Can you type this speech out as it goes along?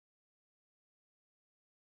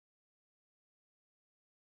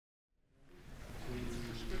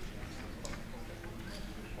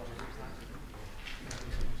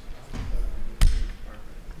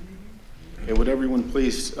would everyone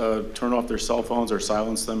please turn off their cell phones or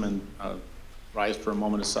silence them and rise for a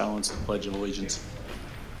moment of silence and Pledge of Allegiance.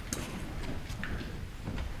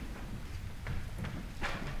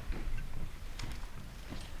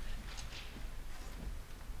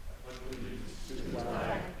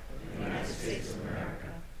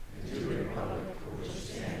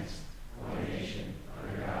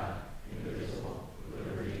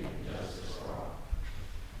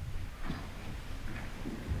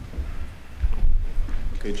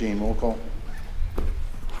 Okay, Gene, roll call.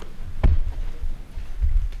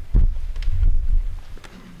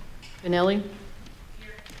 Benelli?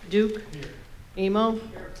 Here. Duke? Here. Emo?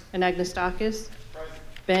 Here. Anagnestakis?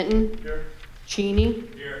 Benton? Here. Cheney?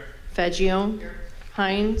 Here. Fagione? Here.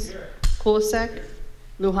 Hines? Here. Kulisek? Here.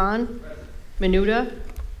 Lujan? Present. Menuda?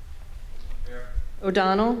 Here.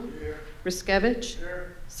 O'Donnell? Here. Riskevich?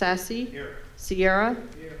 Here. Sassy? Here. Sierra?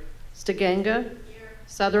 Here. Stiganga? Here.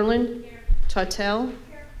 Sutherland? Here. Tuttle? Here.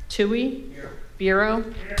 Tui? Here. Bureau?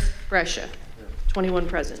 Here. Brescia? Here. 21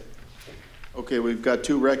 present. Okay, we've got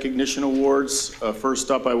 2 recognition awards.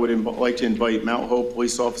 First up, I would like to invite Mount Hope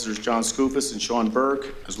Police Officers John Skoufis and Sean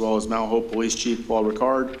Burke, as well as Mount Hope Police Chief Paul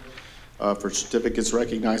Ricard, for certificates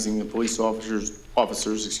recognizing the police officers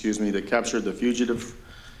that captured the fugitives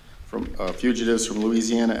from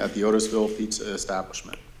Louisiana at the Otisville Pizza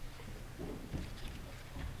establishment.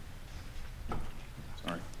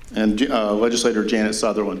 Sorry. And Legislator Janet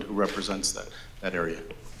Sutherland, who represents that area.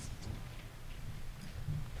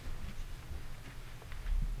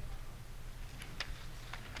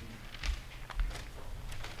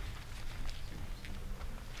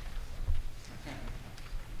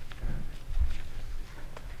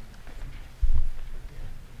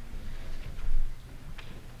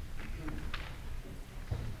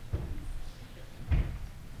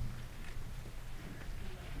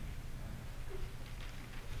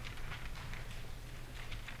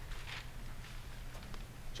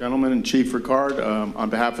 Gentlemen and Chief Ricard, on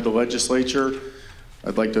behalf of the legislature,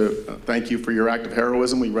 I'd like to thank you for your act of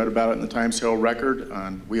heroism. We read about it in the Times Herald Record,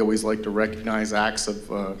 and we always like to recognize acts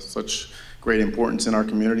of such great importance in our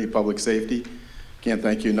community, public safety. Can't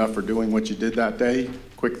thank you enough for doing what you did that day,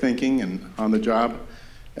 quick thinking and on the job.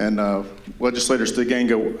 And Legislator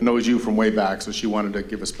Stiganga knows you from way back, so she wanted to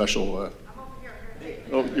give a special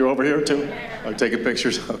Oh, you're over here too? I'm taking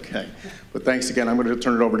pictures? Okay. But thanks again. I'm going to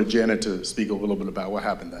turn it over to Janet to speak a little bit about what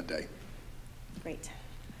happened that day. Great.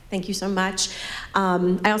 Thank you so much.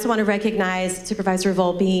 I also want to recognize Supervisor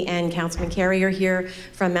Volpe and Councilman Carey are here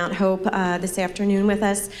from Mount Hope this afternoon with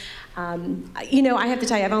us. You know, I have to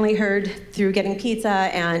tell you, I've only heard through getting pizza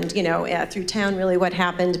and, you know, through town really what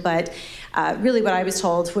happened, but really what I was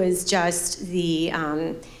told was just the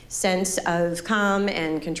sense of calm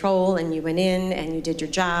and control, and you went in and you did your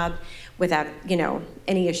job without, you know,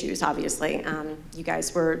 any issues, obviously. You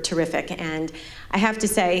guys were terrific. And I have to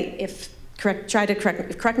say,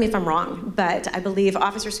 correct me if I'm wrong, but I believe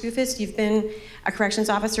Officer Skoufis, you've been a corrections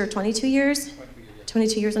officer 22 years?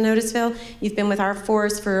 22 years in Otisville. You've been with our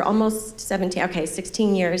force for almost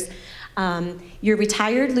 16 years. You're a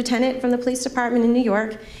retired lieutenant from the police department in New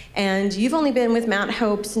York, and you've only been with Mount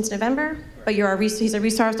Hope since November, but he's a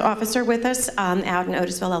resource officer with us out in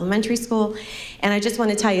Otisville Elementary School. And I just want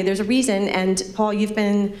to tell you, there's a reason, and Paul, you've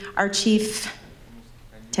been our chief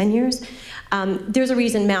 10 years? There's a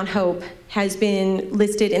reason Mount Hope has been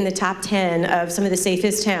listed in the top 10 of some of the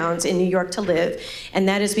safest towns in New York to live, and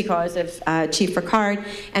that is because of Chief Ricard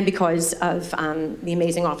and because of the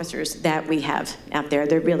amazing officers that we have out there.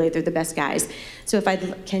 They're the best guys. So if I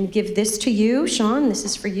can give this to you, Sean, this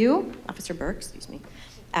is for you, Officer Burke, excuse me.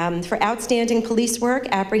 For outstanding police work,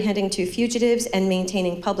 apprehending 2 fugitives and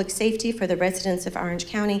maintaining public safety for the residents of Orange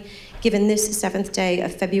County, given this 7th day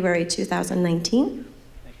of February 2019.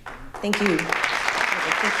 Thank you.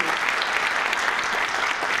 Thank you.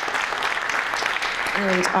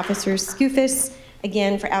 And Officer Skoufis,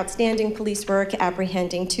 again, for outstanding police work,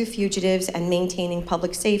 apprehending 2 fugitives and maintaining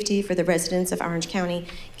public safety for the residents of Orange County,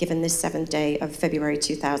 given this 7th day of February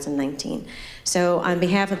 2019. So on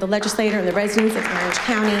behalf of the legislator and the residents of Orange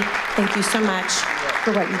County, thank you so much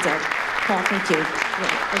for what you did. Paul, thank you.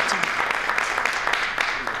 Yeah, great job.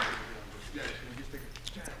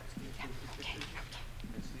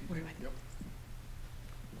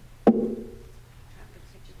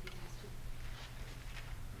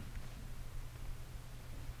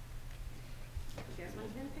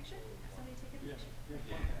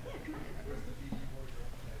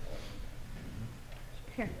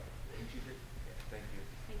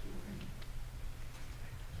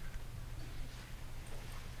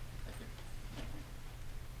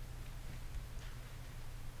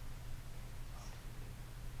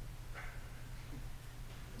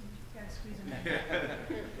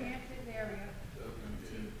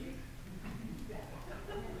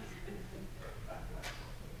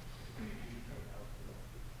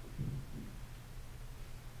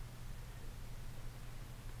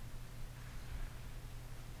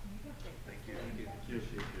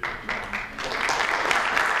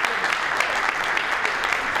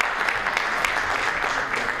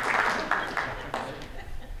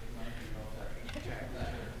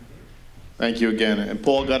 Thank you again. And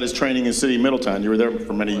Paul got his training in City of Middletown. You were there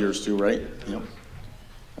for many years too, right? Yep.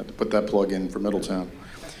 Had to put that plug in for Middletown.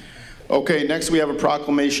 Okay, next we have a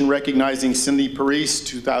proclamation recognizing Cindy Parise,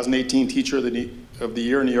 2018 Teacher of the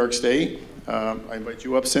Year in New York State. I invite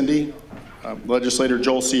you up, Cindy. Legislator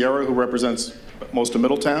Joel Sierra, who represents most of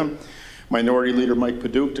Middletown. Minority Leader Mike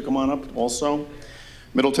Paduch to come on up also.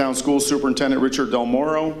 Middletown School Superintendent Richard Del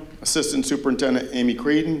Moro. Assistant Superintendent Amy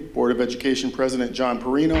Creedon. Board of Education President John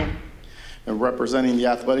Perino. And representing the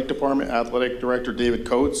Athletic Department, Athletic Director David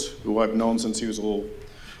Coates, who I've known since he was a little,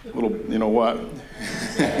 you know what.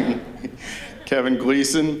 Kevin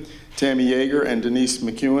Gleason, Tammy Yeager, and Denise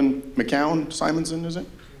McCown Simonson, is it?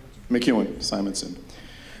 McEwen Simonson.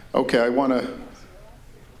 Okay, I want to,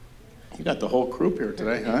 you got the whole group here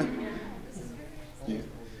today, huh? Yeah.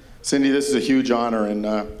 Cindy, this is a huge honor, and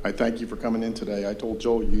I thank you for coming in today. I told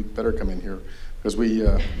Joel you'd better come in here, because we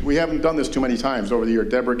haven't done this too many times over the year.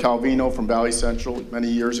 Deborah Calvino from Valley Central many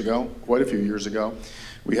years ago, quite a few years ago.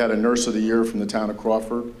 We had a Nurse of the Year from the town of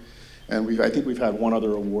Crawford. And I think we've had one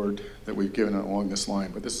other award that we've given along this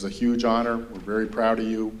line. But this is a huge honor. We're very proud of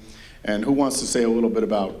you. And who wants to say a little bit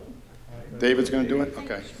about, David's going to do it?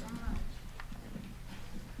 Okay.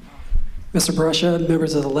 Mr. Brescia,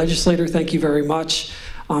 members of the legislature, thank you very much.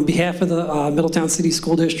 On behalf of the Middletown City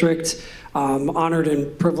School District, I'm honored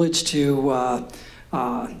and privileged to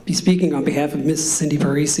be speaking on behalf of Ms. Cindy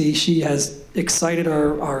Parisi. She has excited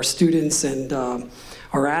our students and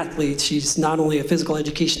our athletes. She's not only a physical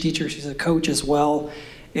education teacher, she's a coach as well.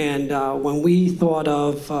 And when we thought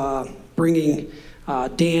of bringing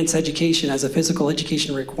dance education as a physical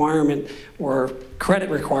education requirement or credit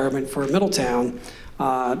requirement for Middletown,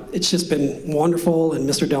 it's just been wonderful, and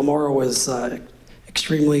Mr. Del Moro was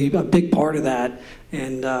extremely a big part of that.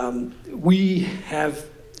 And we have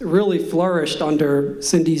really flourished under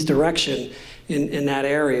Cindy's direction in that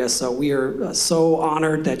area. So we are so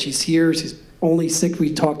honored that she's here. She's only 6,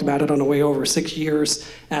 we talked about it on the way over, 6 years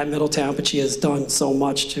at Middletown, but she has done so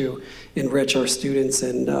much to enrich our students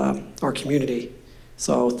and our community.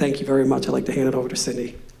 So thank you very much. I'd like to hand it over to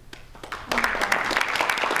Cindy.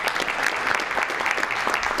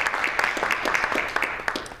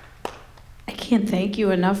 I can't thank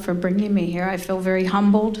you enough for bringing me here. I feel very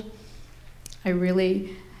humbled. I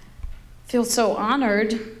really feel so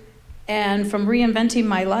honored. And from reinventing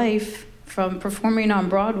my life, from performing on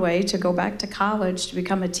Broadway to go back to college to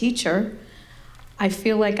become a teacher, I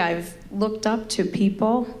feel like I've looked up to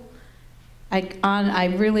people. I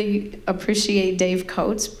really appreciate Dave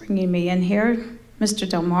Coates bringing me in here. Mr.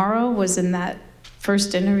 Del Moro was in that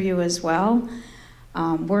first interview as well,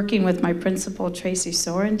 working with my principal, Tracy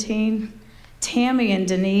Sorrentine, Tammy and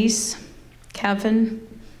Denise, Kevin,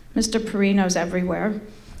 Mr. Perino's everywhere.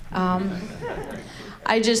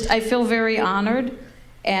 I feel very honored.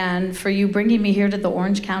 And for you bringing me here to the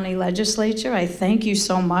Orange County Legislature, I thank you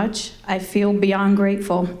so much. I feel beyond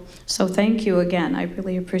grateful. So thank you again. I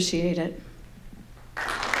really appreciate it.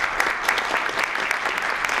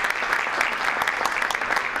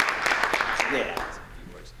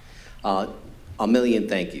 A million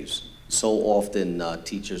thank yous. So often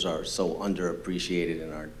teachers are so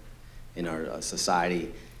underappreciated in our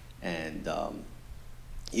society, and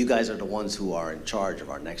you guys are the ones who are in charge of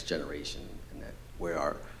our next generation, and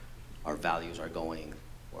where our values are going,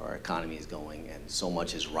 where our economy is going, and so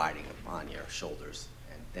much is riding upon your shoulders.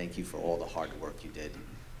 And thank you for all the hard work you did.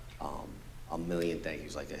 A million thank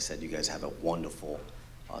yous. Like I said, you guys have a wonderful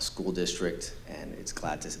school district, and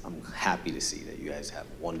I'm happy to see that you guys have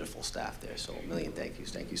wonderful staff there. So a million thank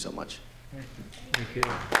yous. Thank you so much. Thank you.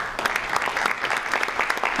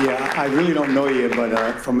 Yeah, I really don't know you,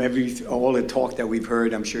 but from all the talk that we've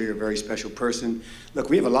heard, I'm sure you're a very special person. Look,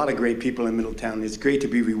 we have a lot of great people in Middletown. It's great to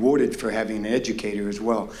be rewarded for having an educator as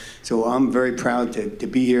well. So I'm very proud to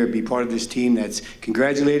be here, be part of this team that's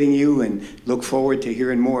congratulating you, and look forward to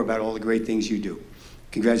hearing more about all the great things you do.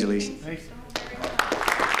 Congratulations.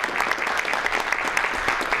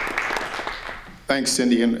 Thanks,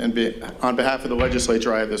 Cindy. And on behalf of the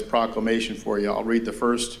legislature, I have this proclamation for you. I'll read the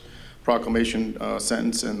first proclamation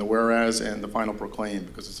sentence and the whereas and the final proclaim,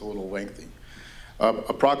 because it's a little lengthy.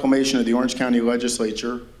 A proclamation of the Orange County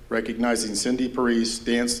Legislature recognizing Cindy Parise,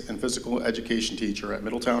 dance and physical education teacher at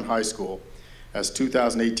Middletown High School, as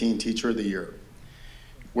 2018 Teacher of the Year.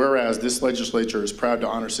 Whereas this legislature is proud to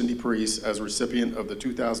honor Cindy Parise as a recipient of the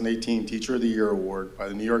 2018 Teacher of the Year Award by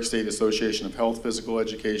the New York State Association of Health, Physical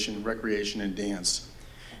Education, Recreation, and Dance,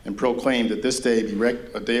 and proclaim that this day be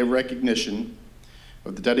a day of recognition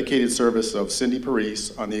of the dedicated service of Cindy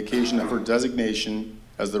Parise on the occasion of her designation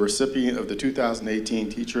as the recipient of the 2018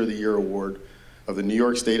 Teacher of the Year Award of the New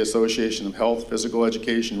York State Association of Health, Physical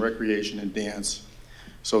Education, Recreation, and Dance,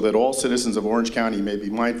 so that all citizens of Orange County may be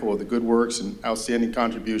mindful of the good works and outstanding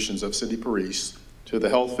contributions of Cindy Parise to the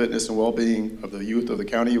health, fitness, and well-being of the youth of the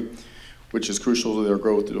county, which is crucial to their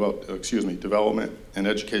growth, development, and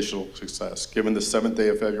educational success. Given the 7th day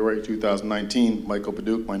of February 2019, Michael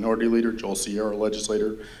Paduch, Minority Leader, Joel Sierra,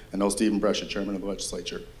 Legislator, and L. Stephen Brescia, Chairman of the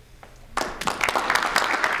Legislature.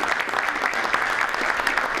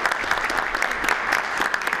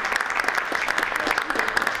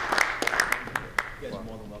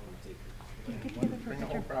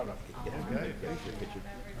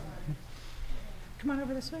 Come on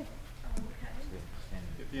over this way.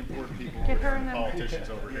 Get the important people, Get her in the politicians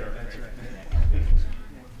over here. That's right.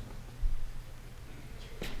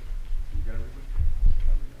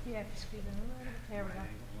 Yeah, squeeze in a little bit. There we go.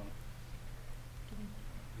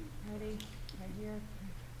 Ready? Right here.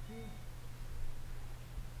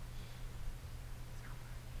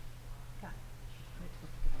 Got it.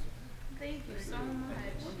 Thank you so much.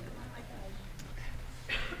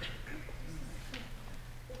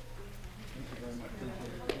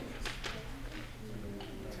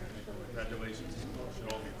 Congratulations. Should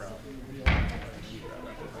all be proud.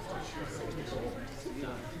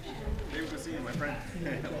 Hey, good to see you, my friend.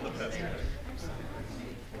 All the best.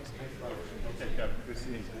 Okay, Kevin, good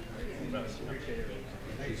seeing you. Best.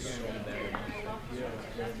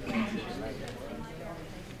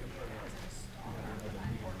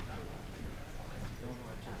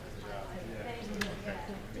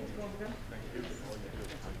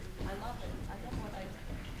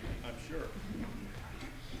 I'm sure.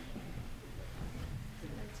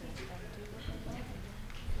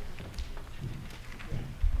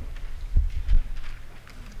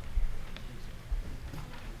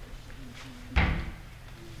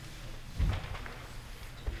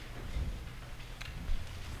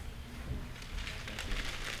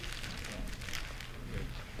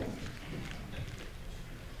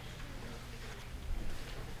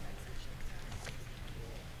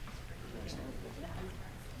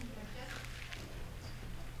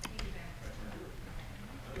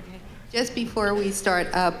 Just before we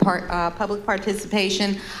start public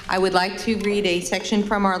participation, I would like to read a section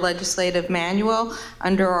from our legislative manual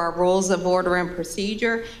under our Rules of Order and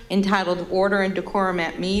Procedure entitled Order and Decorum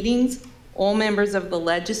at Meetings. All members of the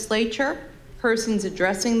legislature, persons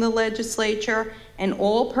addressing the legislature, and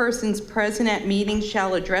all persons present at meetings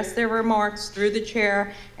shall address their remarks through the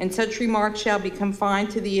chair, and such remarks shall be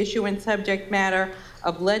confined to the issue and subject matter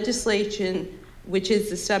of legislation, which is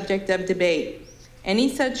the subject of debate.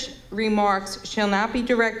 Any such remarks shall not be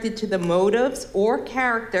directed to the motives or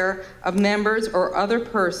character of members or other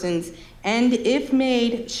persons, and if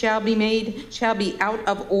made, shall be out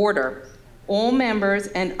of order. All members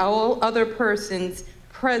and all other persons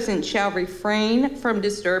present shall refrain from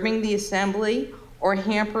disturbing the assembly or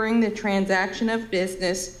hampering the transaction of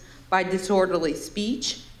business by disorderly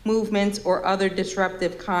speech, movements, or other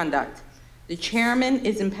disruptive conduct. The chairman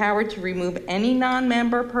is empowered to remove any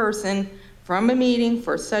non-member person from a meeting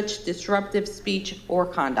for such disruptive speech or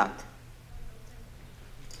conduct.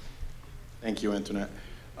 Thank you, Antoinette.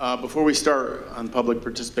 Before we start on public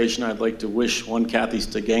participation, I'd like to wish one Kathy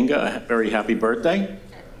Steganga a very happy birthday.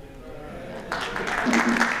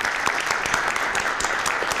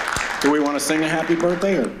 Do we want to sing a happy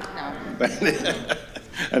birthday? Or? No.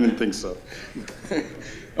 I didn't think so.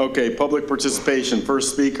 Okay, public participation.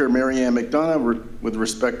 First speaker, Mary Ann McDonough, with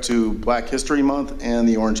respect to Black History Month and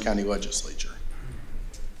the Orange County Legislature.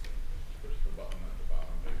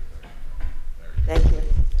 Thank you.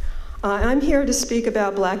 I'm here to speak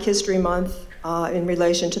about Black History Month in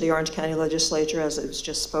relation to the Orange County Legislature, as it was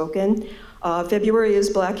just spoken. February is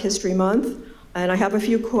Black History Month, and I have a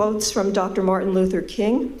few quotes from Dr. Martin Luther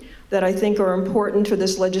King that I think are important for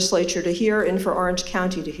this legislature to hear and for Orange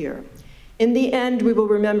County to hear. In the end, we will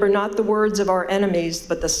remember not the words of our enemies,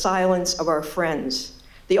 but the silence of our friends.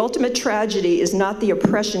 The ultimate tragedy is not the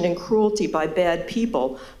oppression and cruelty by bad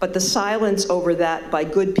people, but the silence over that by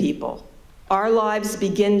good people. Our lives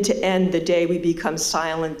begin to end the day we become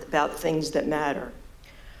silent about things that matter.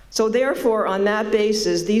 So therefore, on that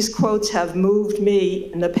basis, these quotes have moved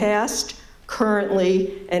me in the past,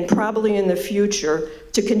 currently, and probably in the future,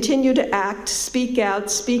 to continue to act, speak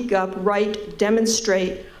out, speak up, write,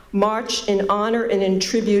 demonstrate, march in honor and in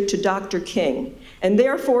tribute to Dr. King. And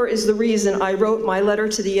therefore is the reason I wrote my letter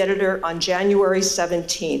to the editor on January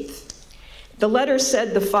 17th. The letter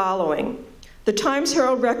said the following: the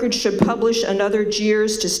Times-Herald Record should publish another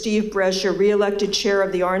jeers to Steve Brescia, re-elected chair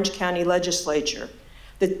of the Orange County Legislature.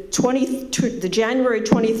 The January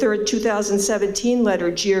 23rd, 2017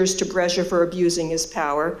 letter jeers to Brescia for abusing his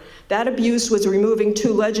power. That abuse was removing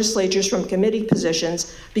 2 legislators from committee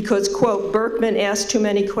positions because, quote, Berkman asked too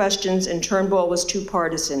many questions and Turnbull was too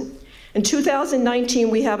partisan. In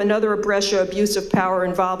 2019, we have another Brescia abuse of power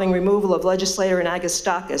involving removal of legislator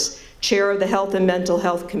Anagostakis, chair of the Health and Mental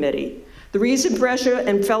Health Committee. The reason Brescia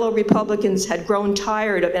and fellow Republicans had grown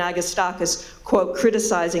tired of Anagostakis, quote,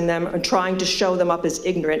 criticizing them and trying to show them up as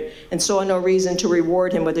ignorant, and saw no reason to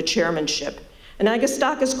reward him with a chairmanship.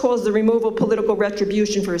 Anagostakis calls the removal political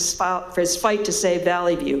retribution for his fight to save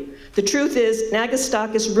Valley View. The truth is,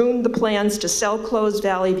 Anagostakis ruined the plans to sell closed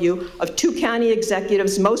Valley View of 2 county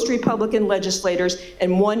executives, most Republican legislators,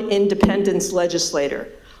 and 1 independent legislator.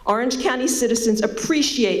 Orange County citizens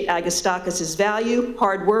appreciate Anagostakis' value,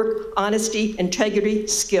 hard work, honesty, integrity,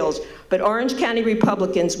 skills, but Orange County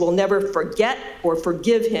Republicans will never forget or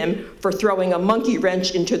forgive him for throwing a monkey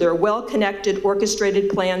wrench into their well-connected, orchestrated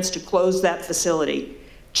plans to close that facility.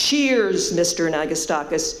 Cheers, Mr.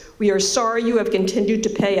 Anagostakis. We are sorry you have continued to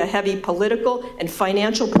pay a heavy political and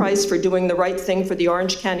financial price for doing the right thing for the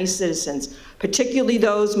Orange County citizens, particularly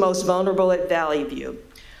those most vulnerable at Valley View.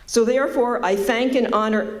 So therefore, I thank and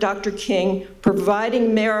honor Dr. King for providing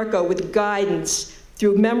America with guidance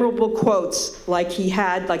through memorable quotes like he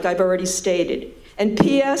had, like I've already stated. And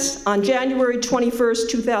P.S., on January 21st,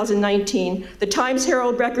 2019, the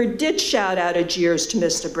Times-Herald Record did shout out a jeers to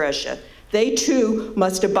Mr. Brescia. They too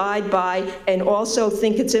must abide by and also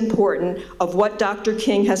think it's important of what Dr.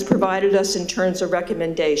 King has provided us in terms of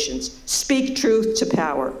recommendations. Speak truth to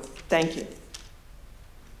power. Thank you.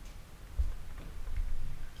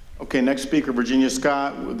 Okay, next speaker, Virginia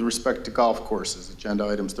Scott, with respect to golf courses, agenda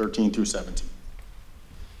items 13 through 17.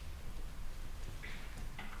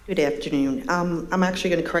 Good afternoon. I'm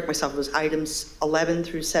actually going to correct myself. It was items 11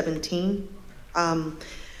 through 17. I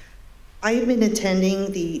have been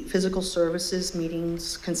attending the physical services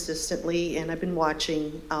meetings consistently, and I've been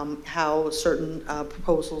watching how certain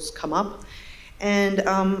proposals come up. And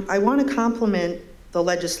I want to compliment the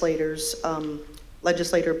legislators,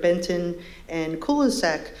 Legislator Benton and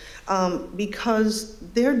Kulisek, because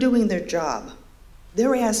they're doing their job.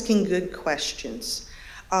 They're asking good questions.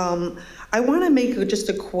 I want to make just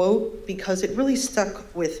a quote because it really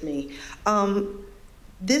stuck with me.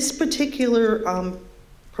 This particular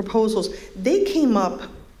proposals, they came up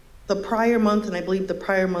the prior month and I believe the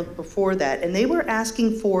prior month before that, and they were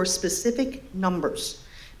asking for specific numbers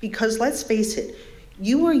because let's face it,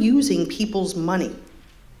 you are using people's money.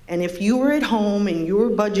 And if you were at home and you were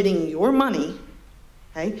budgeting your money,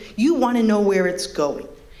 okay, you want to know where it's going.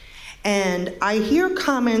 And I hear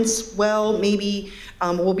comments, well, maybe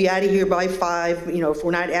we'll be out of here by 5, if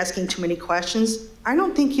we're not asking too many questions. I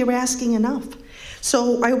don't think you're asking enough.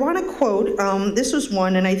 So I want to quote, this was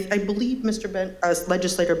one, and I believe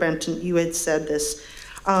Legislator Benton, you had said this.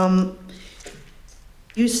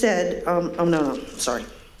 You said, oh, no, sorry.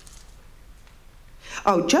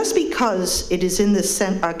 Oh, just because it is in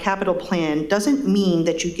the capital plan doesn't mean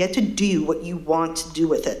that you get to do what you want to do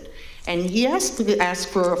with it. And he asked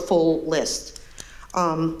for a full list.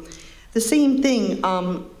 The same thing,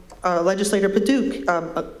 Legislator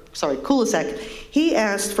Kulisek, he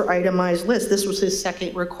asked for itemized lists. This was his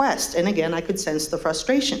second request. And again, I could sense the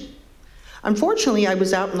frustration. Unfortunately, I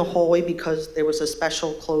was out in the hallway because there was a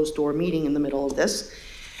special closed door meeting in the middle of this.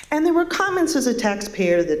 And there were comments as a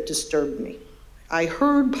taxpayer that disturbed me. I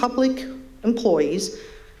heard public employees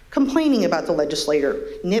complaining about the legislator,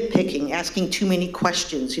 nitpicking, asking too many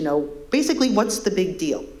questions, basically what's the big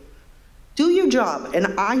deal? Do your job, and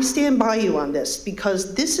I stand by you on this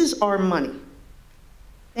because this is our money.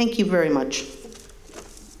 Thank you very much.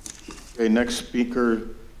 Okay, next speaker,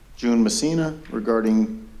 June Messina,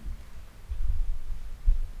 regarding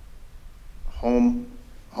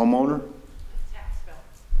homeowner? Tax bill.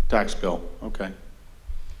 Tax bill, okay.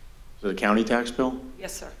 Is it a county tax bill?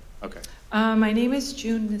 Yes, sir. Okay. My name is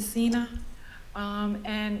June Messina,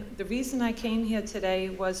 and the reason I came here today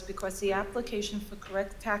was because the application for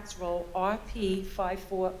correct tax roll RP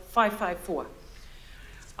 554.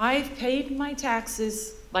 I've paid my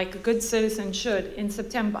taxes like a good citizen should in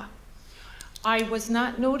September. I was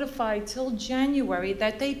not notified till January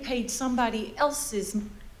that they paid somebody else's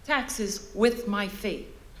taxes with my fee.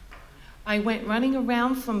 I went running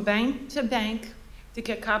around from bank to bank to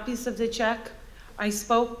get copies of the check. I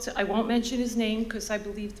spoke to, I won't mention his name because I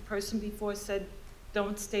believe the person before said,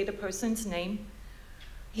 don't state a person's name.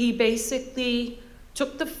 He basically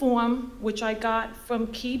took the form, which I got from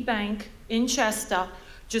Key Bank in Chester,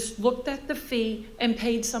 just looked at the fee and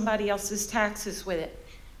paid somebody else's taxes with it.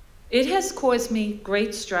 It has caused me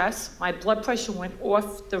great stress. My blood pressure went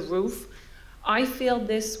off the roof. I feel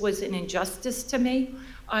this was an injustice to me.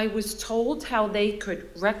 I was told how they could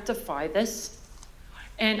rectify this,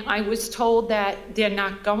 and I was told that they're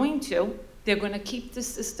not going to. They're going to keep the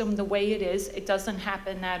system the way it is. It doesn't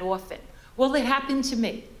happen that often. Well, it happened to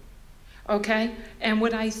me, okay? And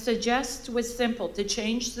what I suggest was simple, to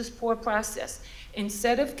change this poor process.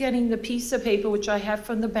 Instead of getting the piece of paper, which I have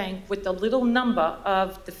from the bank, with the little number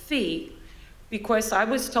of the fee, because I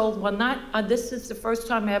was told, well, this is the first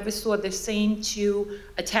time I ever saw the same two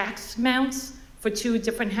tax amounts for two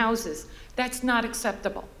different houses. That's not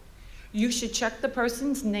acceptable. You should check the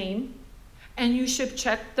person's name, and you should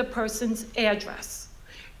check the person's address.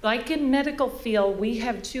 Like in medical field, we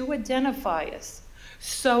have two identifiers.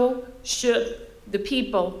 So should the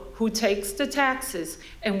people who takes the taxes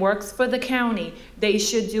and works for the county, they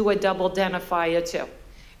should do a double identifier too.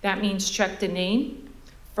 That means check the name,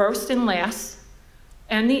 first and last,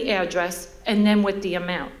 and the address, and then with the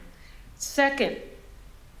amount. Second,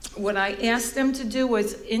 what I asked them to do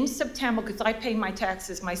was in September, because I pay my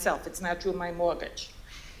taxes myself, it's not through my mortgage,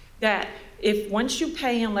 that if once you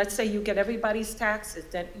pay, and let's say you get everybody's taxes,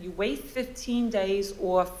 then you wait 15 days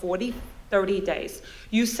or 30 days.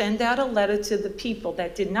 You send out a letter to the people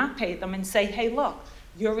that did not pay them and say, hey, look,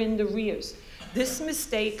 you're in the rears. This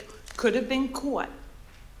mistake could have been caught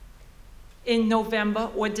in November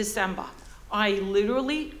or December. I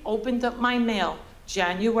literally opened up my mail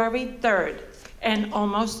January 3rd, and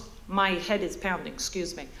almost, my head is pounding,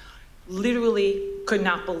 excuse me, literally could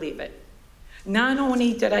not believe it. Not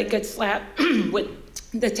only did I get slapped with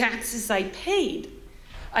the taxes I paid,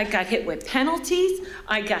 I got hit with penalties,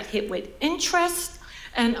 I got hit with interest,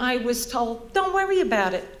 and I was told, don't worry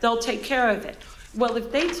about it, they'll take care of it. Well,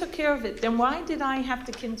 if they took care of it, then why did I have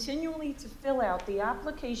to continually to fill out the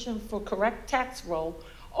application for correct tax roll,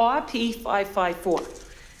 RP 554?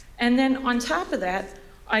 And then on top of that,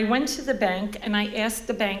 I went to the bank and I asked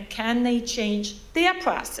the bank, can they change their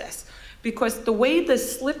process? Because the way the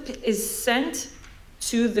slip is sent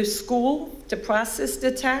to the school to process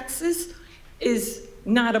the taxes is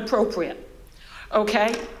not appropriate,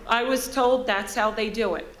 okay? I was told that's how they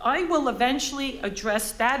do it. I will eventually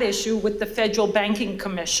address that issue with the Federal Banking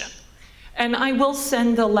Commission, and I will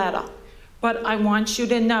send a letter. But I want you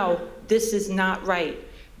to know this is not right.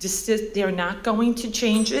 They're not going to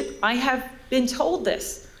change it. I have been told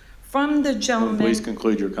this from the gentleman. Please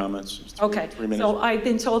conclude your comments. Okay, 3 minutes. so I've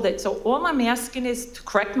been told that. So all I'm asking is to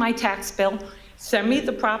correct my tax bill, send me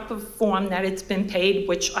the proper form that it's been paid,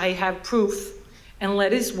 which I have proof, and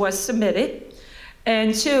letters was submitted.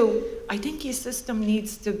 And two, I think your system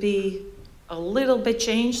needs to be a little bit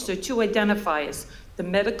changed to two identifiers. The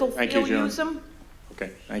medical field use them.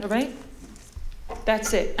 Okay, thank you. All right?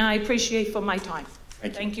 That's it, and I appreciate for my time.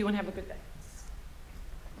 Thank you. Thank you and have a good day.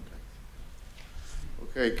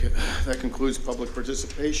 Okay, that concludes public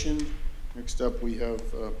participation. Next up, we have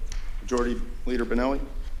Majority Leader Benelli.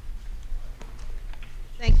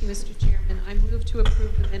 Thank you, Mr. Chairman. I move to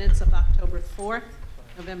approve the minutes of October 4th,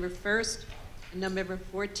 November 1st, and November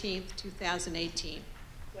 14th, 2018.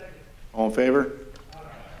 All in favor?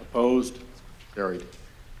 Opposed? Carried.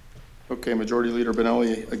 Okay, Majority Leader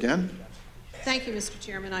Benelli again. Thank you, Mr.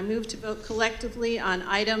 Chairman. I move to vote collectively on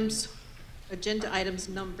items, agenda items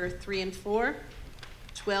number 3 and 4,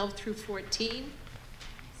 12 through 14,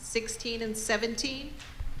 16 and 17,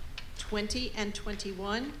 20 and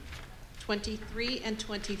 21, 23 and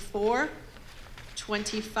 24,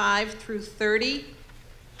 25 through 30,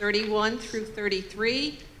 31 through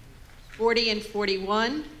 33, 40 and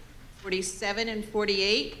 41, 47 and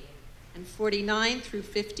 48, and 49 through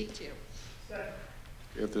 52.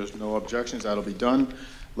 If there's no objections, that'll be done.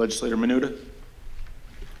 Legislator Menuda.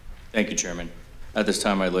 Thank you, Chairman. At this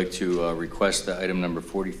time, I'd like to request that item number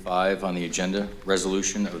 45 on the agenda,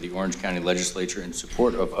 resolution of the Orange County Legislature in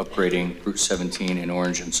support of upgrading Route 17 in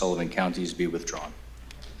Orange and Sullivan counties be withdrawn.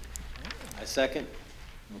 I second.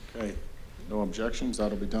 Okay, no objections,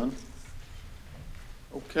 that'll be done.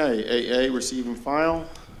 Okay, AA, receive and file.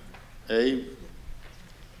 A,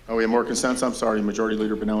 oh, we have more consents, I'm sorry, Majority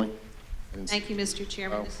Leader Benelli. Thank you, Mr.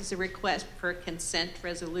 Chairman. This is a request for a consent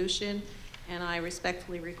resolution, and I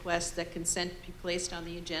respectfully request that consent be placed on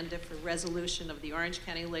the agenda for resolution of the Orange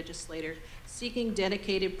County Legislature seeking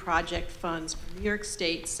dedicated project funds from New York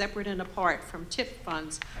State, separate and apart from TIP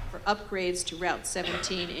funds for upgrades to Route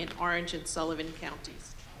 17 in Orange and Sullivan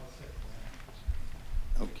counties.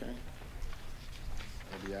 Okay.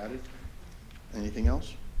 That'll be added. Anything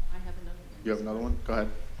else? I have another one. You have another one? Go ahead.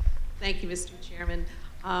 Thank you, Mr. Chairman.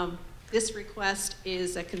 This request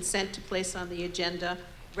is a consent to place on the agenda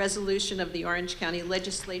resolution of the Orange County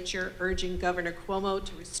Legislature urging Governor Cuomo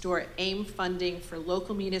to restore AIM funding for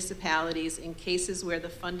local municipalities in cases where the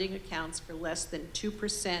funding accounts for less than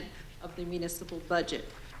 2% of the municipal budget,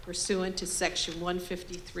 pursuant to Section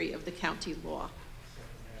 153 of the county law.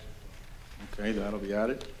 Okay, that'll be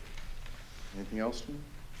added. Anything else?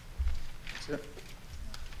 That's it.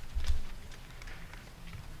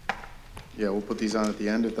 Yeah, we'll put these on at the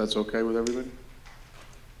end if that's okay with everybody.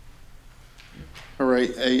 All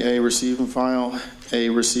right, AA, receive and file. A,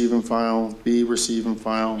 receive and file. B, receive and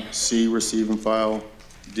file. C, receive and file.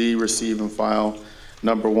 D, receive and file.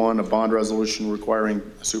 Number 1, a bond resolution requiring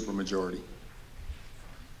a supermajority.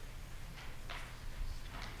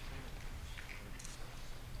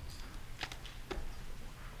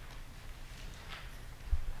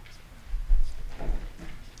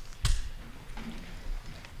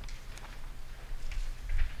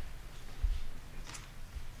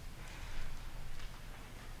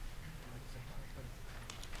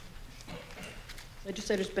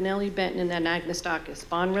 Legislators Benelli, Benton, and Anagnestakis.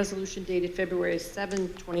 Bond resolution dated February 7,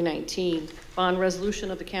 2019. Bond resolution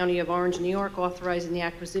of the County of Orange, New York, authorizing the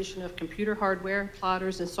acquisition of computer hardware,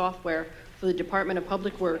 plotters, and software for the Department of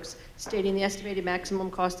Public Works, stating the estimated maximum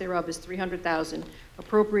cost thereof is $300,000,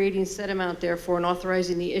 appropriating said amount therefore, and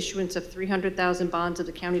authorizing the issuance of 300,000 bonds of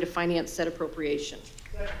the county to finance said appropriation.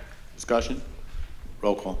 Discussion?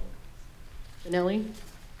 Roll call. Benelli?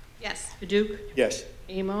 Yes. Paduk? Yes.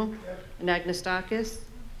 Amo? Anagnestakis?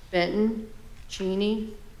 Benton?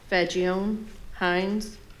 Cheney? Fagione?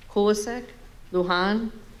 Hines? Kulisek?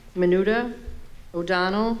 Lujan? Menuda?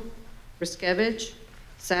 O'Donnell? Riskevich?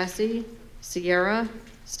 Sassy? Sierra?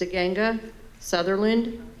 Stiganga?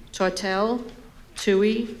 Sutherland? Tortel?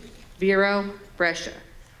 Tui? Vero? Brescia.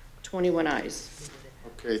 21 ayes.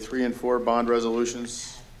 Okay, 3 and 4 bond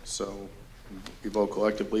resolutions. So we vote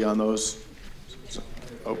collectively on those.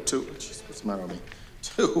 Oh, 2. Jeez, what's the matter with me?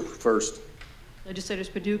 2 first. Legislators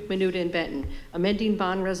Paduk, Menuda, and Benton. Amending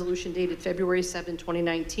bond resolution dated February 7,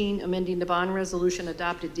 2019. Amending the bond resolution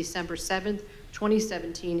adopted December 7,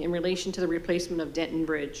 2017 in relation to the replacement of Denton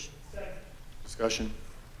Bridge. Discussion?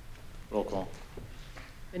 Roll call.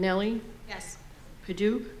 Benelli? Yes.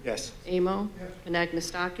 Paduk? Yes. Amo?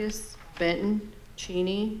 Anagnestakis? Benton?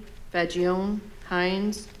 Cheney? Fagione?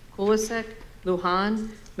 Hines? Kulisek?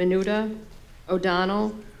 Lujan? Menuda?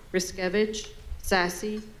 O'Donnell? Riskevich?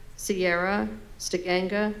 Sassy? Sierra?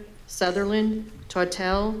 Stiganga? Sutherland?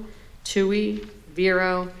 Tortel? Tui?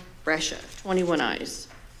 Vero? Brescia. 21 ayes.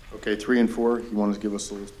 Okay, 3 and 4. You want to give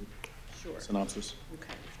us a little Sure. synopsis?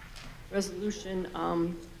 Okay. Resolution,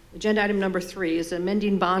 agenda item number 3 is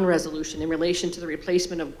amending bond resolution in relation to the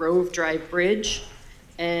replacement of Grove Drive Bridge.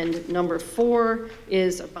 And number 4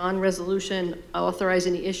 is a bond resolution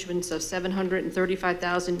authorizing the issuance of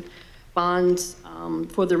 735,000 bonds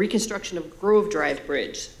for the reconstruction of Grove Drive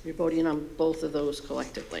Bridge. We're voting on both of those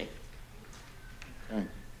collectively. Okay.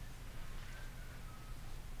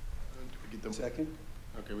 We get the Second?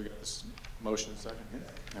 Okay, we got this motion second.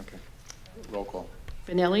 Yeah? Okay. Roll call.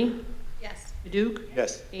 Benelli? Yes. Paduk?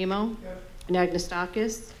 Yes. Amo?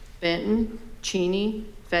 Anagnestakis? Benton? Cheney?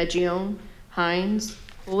 Fagione? Hines?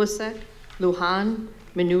 Kulisek? Lujan?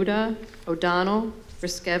 Menuda? O'Donnell?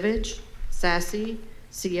 Riskevich? Sassy?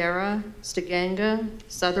 Sierra? Stiganga?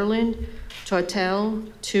 Sutherland?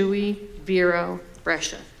 Tortel? Tui? Vero?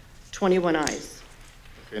 Brescia. 21 ayes.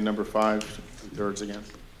 Okay, number 5, 2/3 again.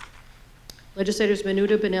 Legislators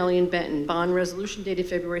Menuda, Benelli, and Benton. Bond resolution dated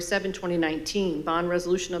February 7, 2019. Bond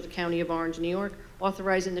resolution of the County of Orange, New York,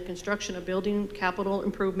 authorizing the construction of building capital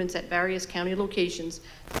improvements at various county locations,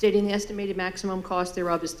 stating the estimated maximum cost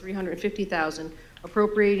thereof is $350,000,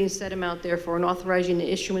 appropriating said amount therefore, and authorizing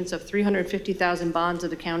the issuance of 350,000 bonds of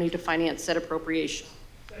the county to finance said appropriation.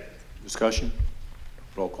 Discussion?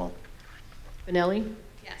 Roll call. Benelli?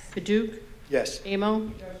 Yes. Paduk? Yes.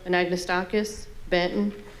 Amo? Anagnestakis?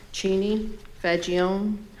 Benton? Cheney?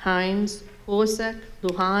 Fagione? Hines? Kulisek?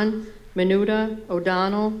 Lujan? Menuda?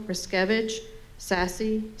 O'Donnell? Riskevich?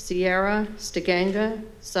 Sassy? Sierra? Stiganga?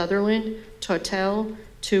 Sutherland? Tortel?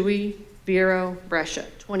 Tui? Vero? Brescia.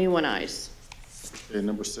 21 ayes. Okay,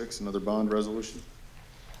 number 6, another bond resolution.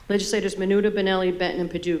 Legislators Menuda, Benelli, Benton,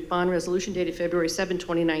 and Paduk. Bond resolution dated February 7,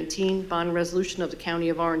 2019. Bond resolution of the County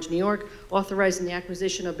of Orange, New York, authorizing the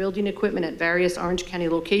acquisition of building equipment at various Orange County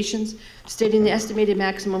locations, stating the estimated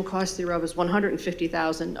maximum cost thereof is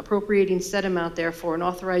 $150,000, appropriating said amount therefore, and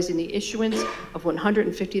authorizing the issuance of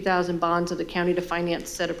 $150,000 bonds of the county to finance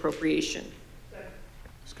said appropriation.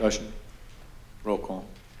 Discussion. Roll call.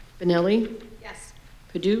 Benelli? Yes.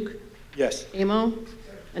 Paduk? Yes. Amo?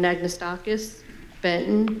 Anagnestakis?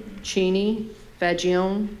 Benton, Cheney,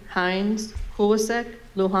 Fagione, Hines, Kulisek,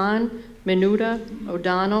 Lujan, Menuda,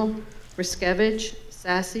 O'Donnell, Riskevich,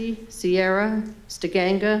 Sassy, Sierra,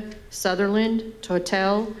 Stiganga, Sutherland,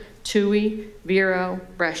 Tortel, Tui, Vero,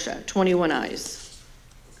 Brescia. 21 ayes.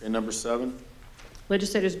 Okay, number 7.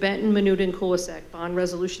 Legislators Benton, Menuda, and Kulisek. Bond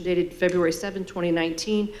resolution dated February 7,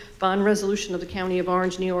 2019. Bond resolution of the County of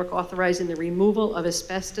Orange, New York, authorizing the removal of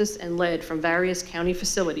asbestos and lead from various county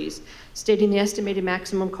facilities, stating the estimated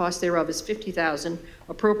maximum cost thereof is $50,000,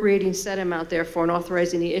 appropriating said amount therefore, and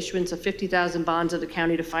authorizing the issuance of $50,000 bonds of the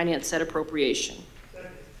county to finance said appropriation.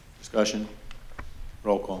 Discussion.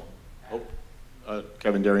 Roll call.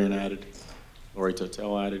 Kevin Darian added. Lori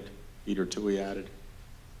Totel added. Peter Tui added.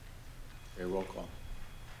 Okay, roll call.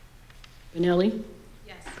 Benelli?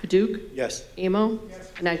 Yes. Paduk? Yes. Amo?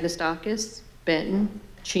 Yes. Anagnestakis? Benton?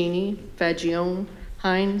 Cheney? Fagione?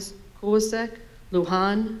 Hines? Kulisek?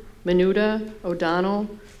 Lujan? Menuda? O'Donnell?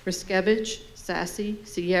 Riskevich? Sassy?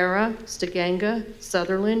 Sierra? Stiganga?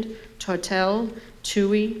 Sutherland? Tortel?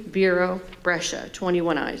 Tui? Vero? Brescia.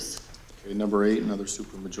 21 ayes. Okay, number 8, another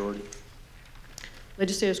supermajority.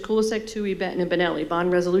 Legislators Kulisek, Tui, Benton, and Benelli.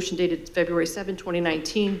 Bond resolution dated February 7,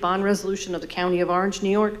 2019. Bond resolution of the County of Orange, New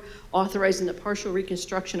York, authorizing the partial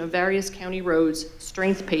reconstruction of various county roads,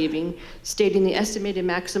 strength paving, stating the estimated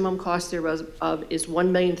maximum cost thereof is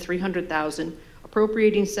 $1,300,000,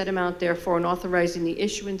 appropriating said amount therefore, and authorizing the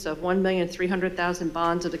issuance of $1,300,000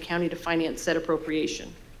 bonds of the county to finance said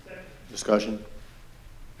appropriation. Discussion.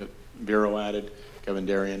 Vero added. Kevin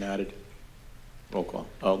Darian added. Roll call.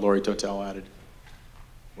 Lori Totel added.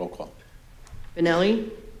 Roll call. Benelli?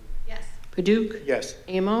 Yes. Paduk? Yes.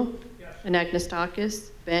 Amo? Yes.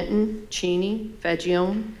 Anagnestakis? Benton? Cheney?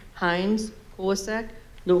 Fagione? Hines? Kulisek?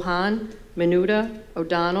 Lujan? Menuda?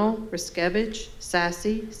 O'Donnell? Riskevich?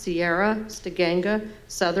 Sassy? Sierra? Stiganga?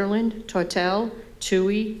 Sutherland? Tortel?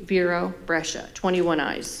 Tui? Vero? Brescia. 21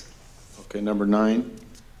 ayes. Okay, number 9,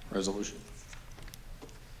 resolution.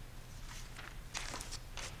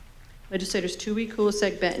 Legislators Tui,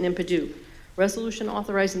 Kulisek, Benton, and Paduk. Resolution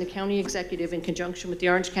authorizing the county executive in conjunction with the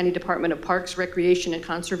Orange County Department of Parks, Recreation, and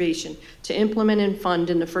Conservation to implement and fund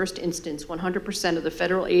in the first instance 100% of the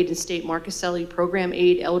federal aid and state Marcaselli program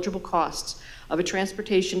aid eligible costs of a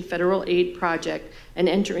transportation federal aid project and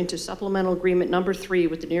enter into supplemental agreement number 3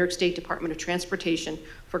 with the New York State Department of Transportation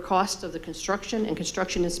for costs of the construction and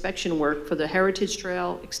construction inspection work for the Heritage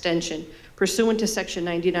Trail extension pursuant to Section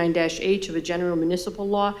 99-H of the General Municipal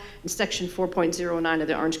Law and Section 4.09 of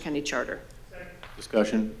the Orange County Charter.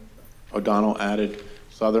 Discussion. O'Donnell added.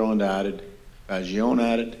 Sutherland added. Fagione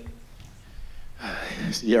added.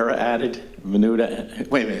 Sierra added. Menuda.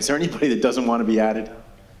 Wait a minute. Is there anybody that doesn't want to be added?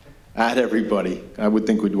 Add everybody. I would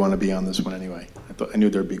think we'd want to be on this one anyway. I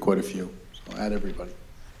knew there'd be quite a few. So add everybody.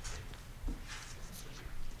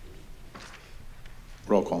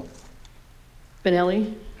 Roll call.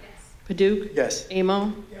 Benelli? Yes. Paduk? Yes.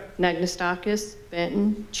 Amo? Yes. Anagnestakis?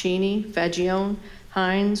 Benton? Cheney? Fagione?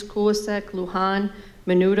 Hines? Kulisek? Lujan?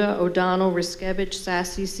 Menuda? O'Donnell? Riskevich?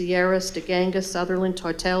 Sassy? Sierra? Stiganga? Sutherland?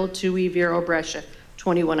 Tortel? Tui? Vero? Brescia.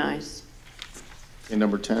 21 ayes. Okay,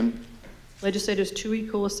 number 10. Legislators Tui,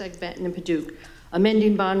 Kulisek, Benton, and Paduk.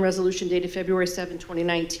 Amending bond resolution dated February 7,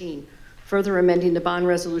 2019. Further amending the bond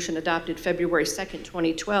resolution adopted February 2,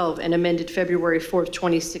 2012, and amended February 4,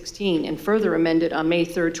 2016, and further amended on May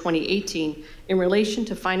 3, 2018, in relation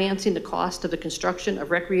to financing the cost of the construction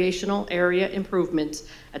of recreational area improvements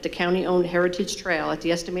at the county-owned Heritage Trail at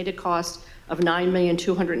the estimated cost of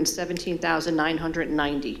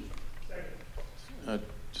 $9,217,990.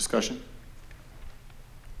 Discussion?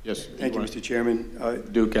 Yes. Thank you, Mr. Chairman.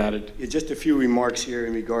 Duke added. Just a few remarks here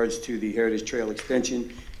in regards to the Heritage Trail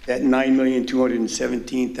extension. That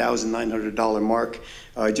 $9,217,900 mark.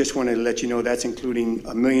 I just wanted to let you know that's including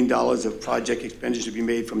 $1 million of project expenditures to be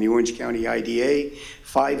made from the Orange County IDA,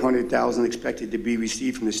 $500,000 expected to be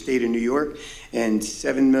received from the state of New York, and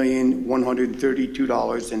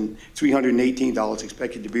 $7,132,318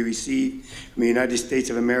 expected to be received from the United States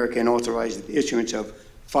of America, and authorized the issuance of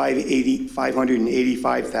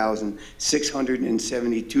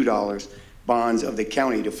 $585,672 bonds of the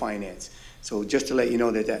county to finance. So just to let you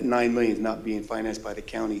know that that $9 million is not being financed by the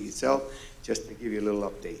county itself, just to give you a little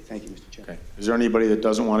update. Thank you, Mr. Chairman. Okay. Is there anybody that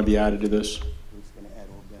doesn't want to be added to this? We're just going to add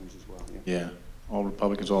all Dems as well. Yeah. Yeah, all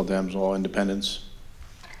Republicans, all Dems, all Independents.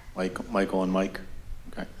 Michael and Mike.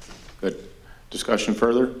 Okay, good. Discussion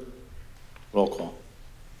further? Roll call.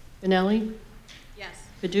 Benelli? Yes.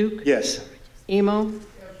 Paduk? Yes. Emo?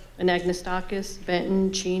 Anagnestakis,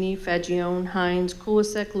 Benton, Cheney, Fagione, Hines,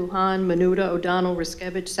 Kulisek, Lujan, Menuda, O'Donnell,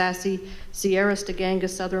 Riskevich, Sassy, Sierra, Stiganga,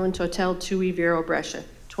 Sutherland, Tortel, Tui, Vero, Brescia.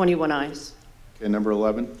 21 ayes. Okay, number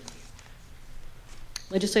 11.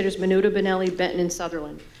 Legislators Menuda, Benelli, Benton, and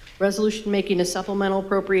Sutherland. Resolution making a supplemental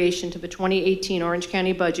appropriation to the 2018 Orange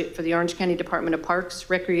County budget for the Orange County Department of Parks,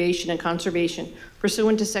 Recreation, and Conservation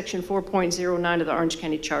pursuant to Section 4.09 of the Orange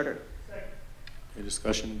County Charter. Okay,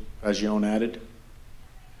 discussion. Fagione added.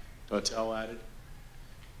 Tortel added.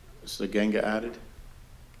 Stiganga added.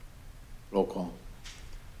 Roll call.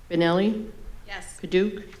 Benelli? Yes.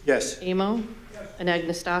 Paduk? Yes. Amo?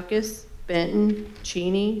 Anagnestakis, Benton,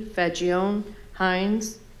 Cheney, Fagione,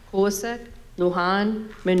 Hines, Kulisek, Lujan,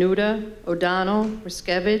 Menuda, O'Donnell,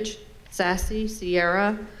 Riskevich, Sassy,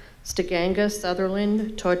 Sierra, Stiganga,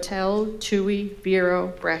 Sutherland, Tortel, Tui,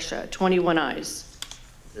 Vero, Brescia. 21 ayes.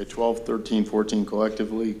 Okay, 12, 13, 14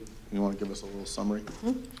 collectively. You want to give us a little summary?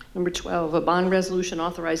 Number 12, a bond resolution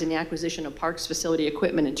authorizing the acquisition of parks facility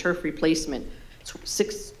equipment and turf replacement,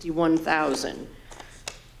 $61,000.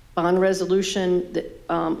 Bond resolution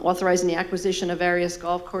authorizing the acquisition of various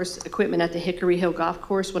golf course equipment at the Hickory Hill Golf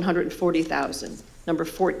Course, $140,000. Number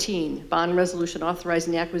 14, bond resolution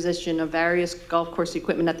authorizing the acquisition of various golf course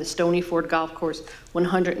equipment at the Stony Ford Golf Course,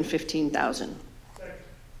 $115,000.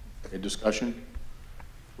 Okay, discussion?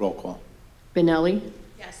 Roll call. Benelli?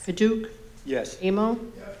 Yes. Paduk? Yes. Amo?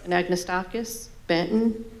 Anagnestakis,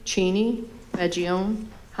 Benton, Cheney, Fagione,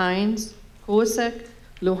 Hines, Kulisek,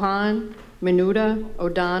 Lujan, Menuda,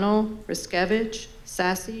 O'Donnell, Riskevich,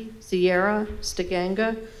 Sassy, Sierra,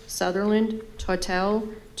 Stiganga, Sutherland, Tortel,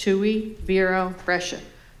 Tui, Vero, Brescia.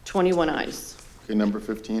 21 ayes. Okay, number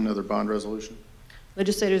 15, other bond resolution.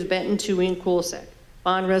 Legislators Benton, Tui, and Kulisek.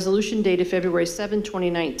 Bond resolution dated February 7,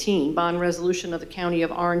 2019. Bond resolution of the County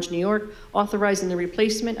of Orange, New York, authorizing the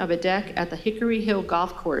replacement of a deck at the Hickory Hill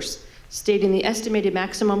Golf Course, stating the estimated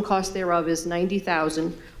maximum cost thereof is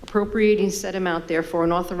 $90,000, appropriating said amount therefore,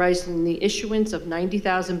 and authorizing the issuance of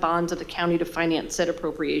 90,000 bonds of the county to finance said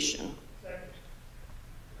appropriation.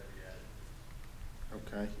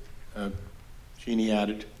 Okay. Cheney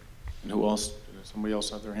added. And who else? Did somebody else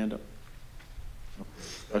have their hand up? Okay.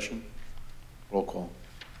 Discussion? Roll call.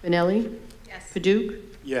 Benelli? Yes. Paduk?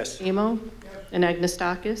 Yes. Amo?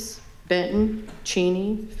 Anagnestakis, Benton,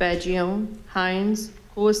 Cheney, Fagione, Hines,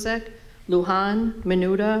 Kulisek, Lujan,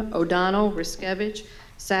 Menuda, O'Donnell, Riskevich,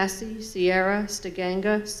 Sassy, Sierra,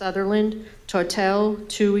 Stiganga, Sutherland, Tortel,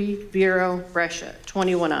 Tui, Vero, Brescia.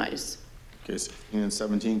 21 ayes. Okay, 16 and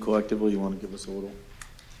 17 collectively, you want to give us a little?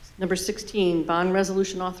 Number 16, bond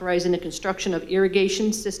resolution authorizing the construction of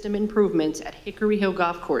irrigation system improvements at Hickory Hill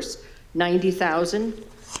Golf Course, $90,000.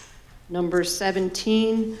 Number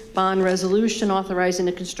 17, bond resolution authorizing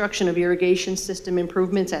the construction of irrigation system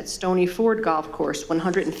improvements at Stony Ford Golf Course,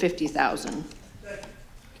 $150,000. Okay,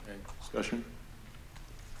 discussion?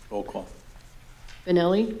 Roll call.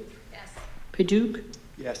 Benelli? Yes. Paduk?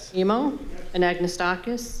 Yes. Emo?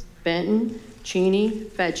 Anagnestakis, Benton, Cheney,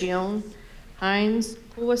 Fagione, Hines,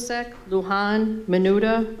 Kulisek, Lujan,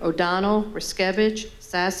 Menuda, O'Donnell, Riskevich,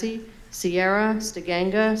 Sassy, Sierra,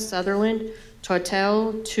 Stiganga, Sutherland,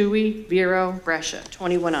 Tortel, Tui, Vero, Brescia.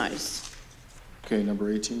 21 ayes. Okay,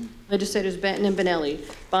 number 18. Legislators Benton and Benelli.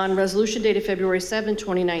 Bond resolution dated February 7,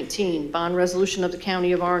 2019. Bond resolution of the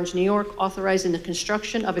County of Orange, New York, authorizing the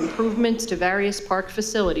construction of improvements to various park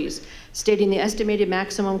facilities, stating the estimated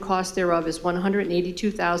maximum cost thereof is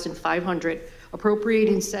 $182,500,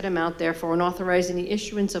 appropriating said amount therefore, and authorizing the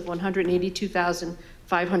issuance of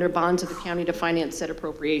 $182,500 bonds of the county to finance said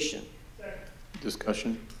appropriation.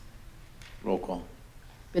 Discussion? Roll call.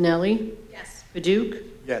 Benelli? Yes. Paduk?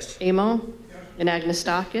 Yes. Amo?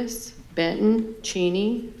 Anagnestakis, Benton,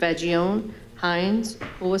 Cheney, Fagione, Hines,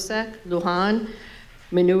 Kulisek, Lujan,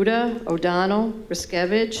 Menuda, O'Donnell,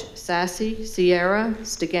 Riskevich, Sassy, Sierra,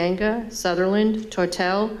 Stiganga, Sutherland,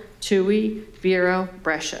 Tortel, Tui, Vero,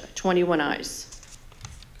 Brescia. 21 ayes.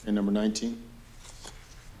 Okay, number 19.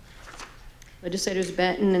 Legislators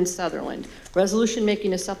Benton and Sutherland. Resolution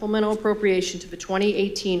making a supplemental appropriation to the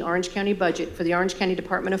 2018 Orange County budget for the Orange County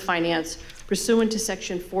Department of Finance pursuant to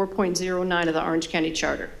Section 4.09 of the Orange County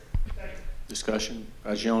Charter. Discussion?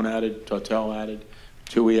 Fagione added, Tortel added,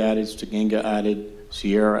 Tui added, Stiganga added,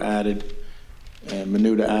 Sierra added, and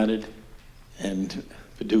Menuda added, and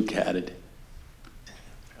Paduk added.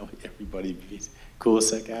 Oh, everybody,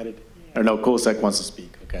 Kulisek added? Or no, Kulisek wants to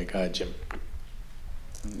speak. Okay, go ahead, Jim.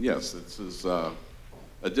 Yes, this is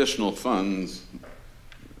additional funds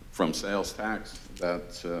from sales tax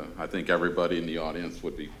that I think everybody in the audience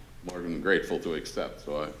would be more than grateful to accept.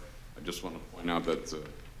 So I just want to point out that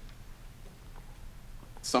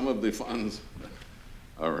some of the funds,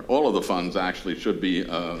 or all of the funds actually, should be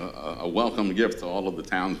a welcome gift to all of the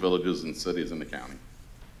towns, villages, and cities in the county.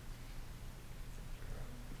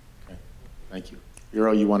 Okay, thank you.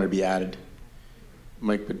 Bureau, you want to be added?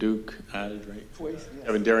 Mike Paduch added, right? Please.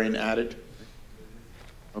 Evan Darian added?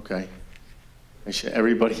 Okay.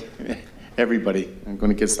 Everybody, everybody, I'm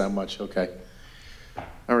going to get that much, okay.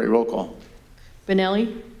 All right, roll call.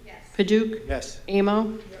 Benelli? Yes. Paduk? Yes.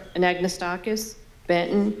 Amo? Anagnestakis?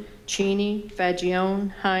 Benton? Cheney? Fagione?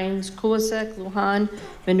 Hines? Kulisek? Lujan?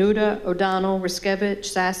 Menuda? O'Donnell? Riskevich?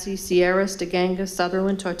 Sassy? Sierra? Stiganga?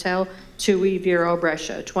 Sutherland? Tortel? Tui? Vero?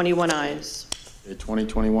 Brescia. 21 ayes. Okay,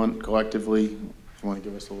 2021 collectively, you want to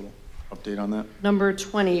give us a little update on that? Number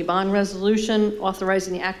 20, bond resolution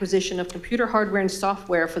authorizing the acquisition of computer hardware and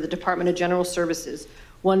software for the Department of General Services,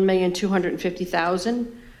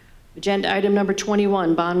 $1,250,000. Agenda item number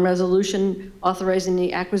 21, bond resolution authorizing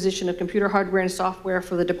the acquisition of computer hardware and software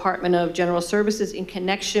for the Department of General Services in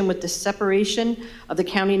connection with the separation of the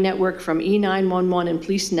county network from E911 and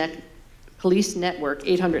police network,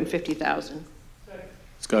 $850,000.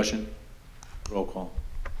 Discussion? Roll call.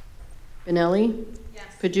 Benelli? Yes.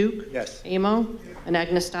 Paduk? Yes. Amo?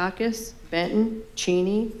 Anagnestakis? Benton?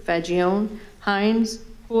 Cheney? Fagione? Hines?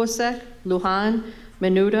 Kulisek? Lujan?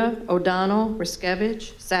 Menuda? O'Donnell?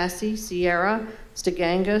 Riskevich? Sassy? Sierra?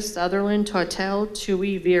 Stiganga? Sutherland? Tortel?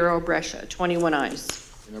 Tui? Vero? Brescia. 21 ayes.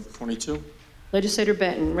 Number 22. Legislator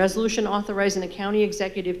Benton, resolution authorizing the county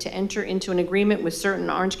executive to enter into an agreement with certain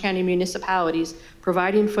Orange County municipalities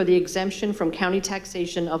providing for the exemption from county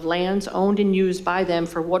taxation of lands owned and used by them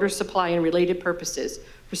for water supply and related purposes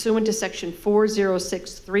pursuant to section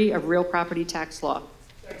 4063 of real property tax law.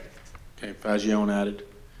 Okay, Fagione added,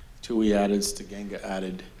 Tui added, Stiganga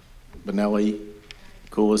added, Benelli,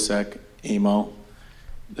 Kulisek, Amo.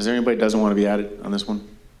 Is there anybody that doesn't want to be added on this one?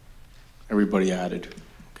 Everybody added.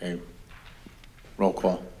 Okay. Roll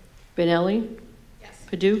call. Benelli? Yes.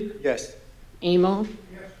 Paduk? Yes. Amo?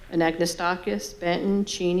 Yes. Anagnestakis? Benton?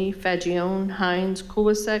 Cheney? Fagione? Hines?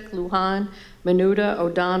 Kulisek? Lujan? Menuda?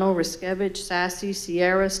 O'Donnell? Riskevich? Sassy?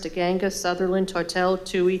 Sierra? Stiganga? Sutherland? Tortel?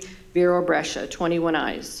 Tui? Vero? Brescia. 21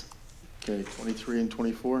 ayes. Okay, 23 and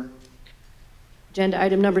 24. Agenda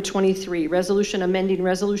item number 23, resolution amending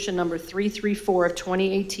resolution number 334 of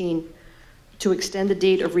 2018 to extend the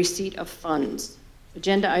date of receipt of funds.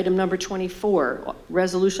 Agenda item number 24,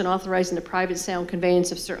 resolution authorizing the private sale and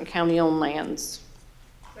conveyance of certain county-owned lands.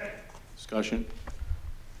 Discussion.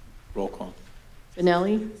 Roll call.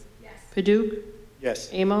 Benelli? Yes. Paduk? Yes.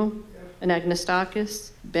 Amo? Yes.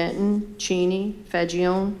 Anagnestakis? Benton? Cheney?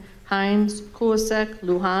 Fagione? Hines? Kulisek?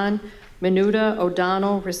 Lujan? Menuda?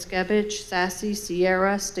 O'Donnell? Riskevich? Sassy?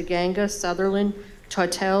 Sierra? Stiganga? Sutherland?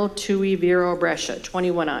 Tortel? Tui? Vero? Brescia.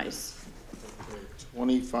 21 ayes. Okay,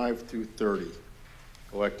 25 through 30.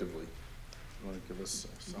 Collectively. You want to give us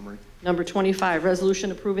a summary? Number 25,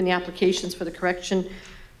 resolution approving the applications for the correction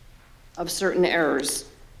of certain errors.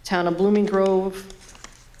 Town of Blooming Grove,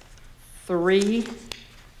 3.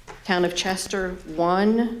 Town of Chester,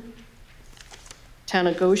 1. Town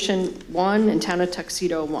of Goshen, 1. And Town of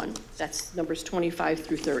Tuxedo, 1. That's numbers 25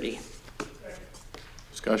 through 30.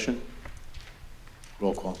 Discussion.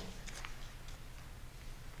 Roll call.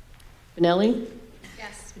 Benelli?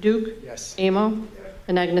 Yes. Duke? Yes. Amo?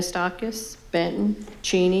 Anagnestakis? Benton?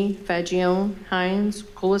 Cheney? Fagione? Hines?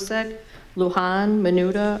 Kulisek? Lujan?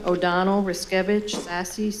 Menuda? O'Donnell? Riskevich?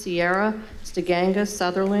 Sassy? Sierra? Stiganga?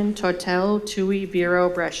 Sutherland? Tortel? Tui? Vero?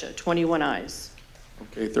 Brescia. 21 ayes.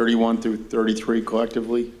 Okay, 31 through 33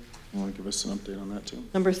 collectively. You want to give us an update on that too?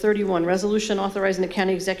 Number 31, resolution authorizing the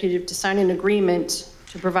county executive to sign an agreement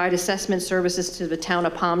to provide assessment services to the town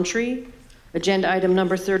of Palm Tree. Agenda item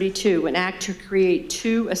number 32, an act to create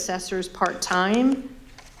 2 assessors part-time.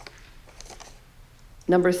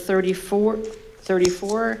 Number 34,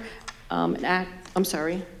 an act, I'm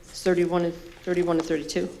sorry, it's 31 and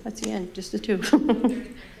 32. That's the end, just the 2.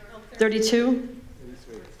 32?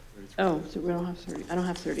 Oh, so we don't have 30. I don't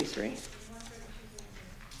have 33.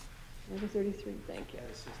 Number 33, thank you.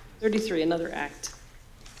 33, another act.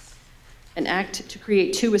 An act to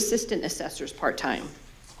create 2 assistant assessors part-time.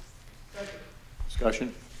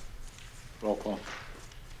 Discussion. Roll call.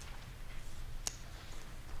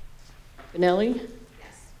 Benelli?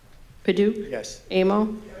 Yes. Paduk? Yes.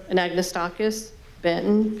 Amo? Anagnestakis?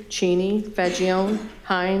 Benton? Cheney? Fagione?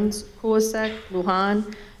 Hines? Kulisek?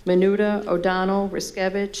 Lujan? Menuda, O'Donnell,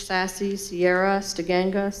 Riskevich, Sassy, Sierra,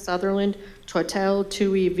 Stiganga, Sutherland, Tortel,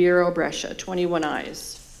 Tui, Vero, Brescia. 21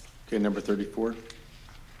 ayes. Okay, number 34.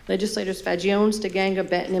 Legislators Fagione, Stiganga,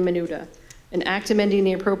 Benton, and Menuda. An act amending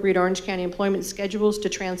the appropriate Orange County employment schedules to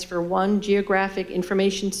transfer one Geographic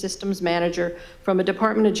Information Systems Manager from a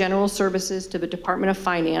Department of General Services to the Department of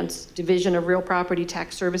Finance, Division of Real Property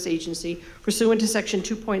Tax Service Agency, pursuant to Section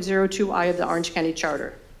 2.02I of the Orange County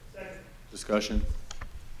Charter. Discussion.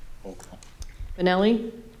 Roll call.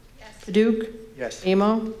 Benelli? Yes. Paduk? Yes.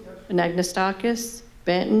 Amo? Anagnestakis?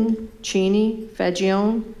 Benton? Cheney?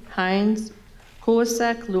 Fagione? Hines?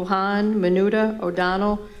 Kulisek? Lujan? Menuda?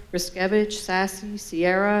 O'Donnell? Riskevich, Sassy,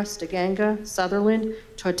 Sierra, Stiganga, Sutherland,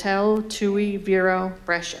 Tortel, Tui, Vero,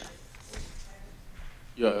 Brescia.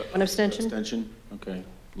 Yeah. One abstention? Abstention. Okay.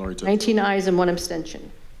 Lori Totel. 19 ayes and 1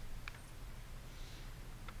 abstention.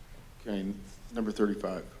 Okay, number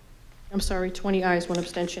 35. I'm sorry, 20 ayes, 1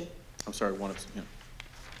 abstention. I'm sorry, one abstention.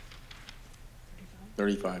 Yeah.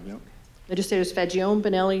 35, yeah. Legislators Fagione,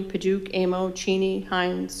 Benelli, Paduk, Amo, Cheney,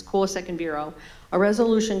 Hines, Kulisek, and Vero. A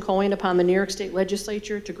resolution calling upon the New York State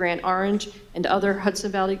Legislature to grant Orange and other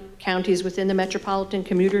Hudson Valley counties within the Metropolitan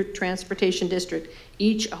Commuter Transportation District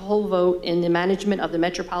each a whole vote in the management of the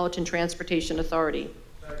Metropolitan Transportation Authority.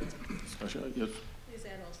 Discussion, yes.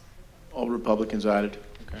 All Republicans added.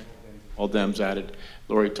 Okay. All Dems added.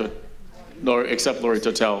 Lori, except Lori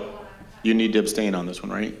Totel. You need to abstain on this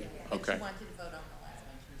one, right? Okay.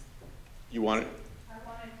 You want it?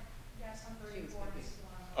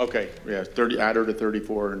 Okay, yeah, 30, add her to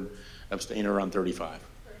 34 and abstain her on 35.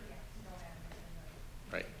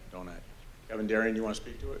 Right, don't add. Kevin Darian, you want to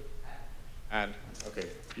speak to it? Add, okay,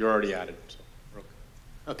 you're already added. So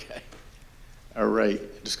okay. All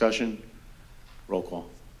right, discussion, roll call.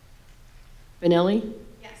 Benelli?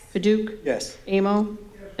 Yes. Paduk? Yes. Amo?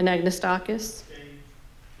 Anagnestakis?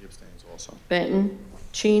 He abstains also. Benton?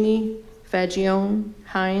 Cheney? Fagione?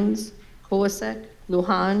 Hines? Kulisek?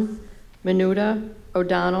 Lujan? Menuda?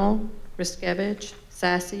 O'Donnell, Riskevich,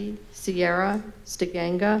 Sassy, Sierra,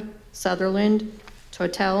 Stiganga, Sutherland,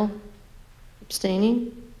 Tortel,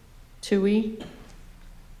 abstaining, Tui,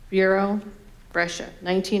 Vero, Brescia.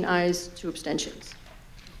 19 ayes, 2 abstentions.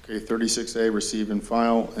 Okay, 36A, receive and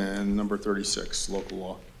file, and number 36, local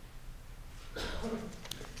law.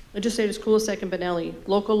 Legislators Kulisek and Benelli,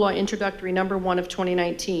 local law introductory number 1 of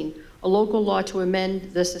 2019, a local law to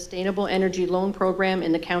amend the Sustainable Energy Loan Program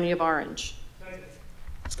in the County of Orange.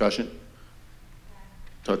 Discussion?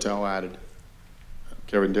 Totel added.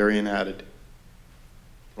 Kevin Darian added.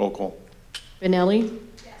 Roll call. Benelli?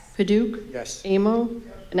 Yes. Paduk? Yes. Amo?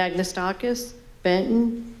 Anagnestakis?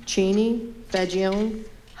 Benton? Cheney? Fagione?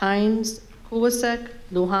 Hines? Kulisek?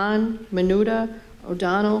 Lujan? Menuda?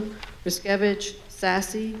 O'Donnell? Riskevich?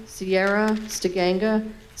 Sassy? Sierra? Stiganga?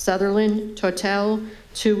 Sutherland? Tortel?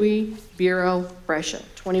 Tui? Vero? Brescia.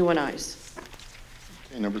 21 ayes.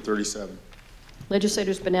 Okay, number 37.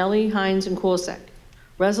 Legislators Benelli, Hines, and Kulisek.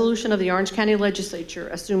 Resolution of the Orange County Legislature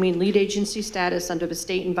assuming lead agency status under the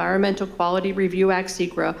State Environmental Quality Review Act,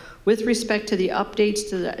 (SEQRA), with respect to the updates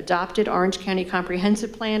to the adopted Orange County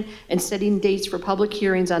Comprehensive Plan and setting dates for public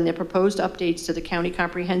hearings on the proposed updates to the County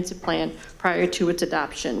Comprehensive Plan prior to its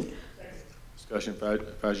adoption. Discussion,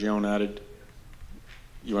 Fagione added.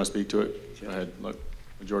 You want to speak to it? Go ahead. Look,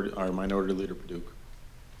 Minority Leader Paduk.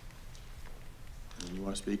 You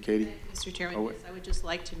want to speak, Katie? Mr. Chairman, yes, I would just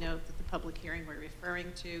like to note that the public hearing we're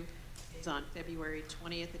referring to is on February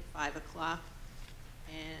 20th at 5 o'clock.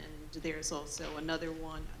 And there's also another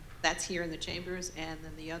one that's here in the chambers, and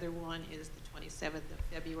then the other one is the 27th of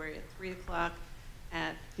February at 3 o'clock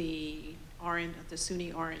at the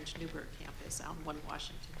SUNY Orange Newburgh campus on 1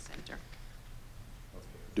 Washington Center.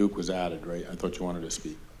 Duke was added, right? I thought you wanted to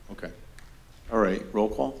speak. Okay. All right, roll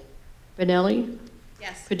call. Benelli?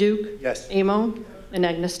 Yes. Paduk? Yes. Amo?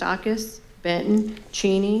 Anagnestakis? Benton?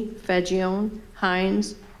 Cheney? Fagione?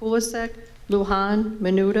 Hines? Kulisek? Lujan?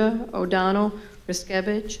 Menuda? O'Donnell?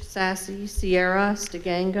 Riskevich? Sassy? Sierra?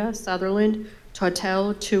 Stiganga? Sutherland?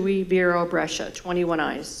 Tortel? Tui? Vero? Brescia. 21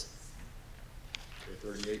 ayes.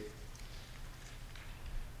 Okay, 38.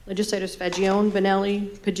 Legislators Fagione,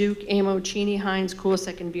 Benelli, Paduk, Amo, Cheney, Hines,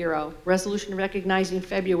 Kulisek, and Vero. Resolution recognizing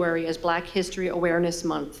February as Black History Awareness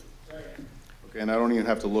Month. Okay, and I don't even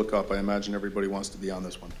have to look up. I imagine everybody wants to be on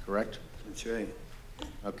this one, correct? That's right.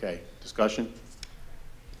 Okay, discussion?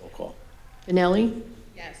 Roll call. Benelli?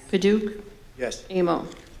 Yes. Paduk? Yes. Amo.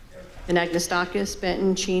 Anagnestakis,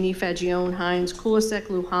 Benton, Cheney, Fagione, Hines, Kulisek,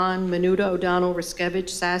 Lujan, Menuda, O'Donnell, Riskevich,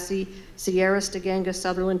 Sassy, Sierra, Stiganga,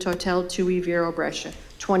 Sutherland, Tortel, Tui, Vero, Brescia.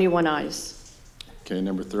 21 ayes. Okay,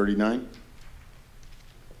 number 39.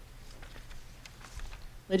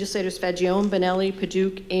 Legislators Fagione, Benelli,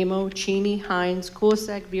 Paduk, Amo, Cheney, Hines,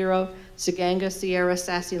 Kulisek, Vero, Stiganga, Sierra,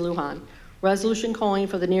 Sassy, Lujan. Resolution calling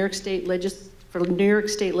for the New York State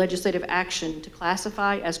legislative action to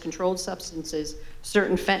classify as controlled substances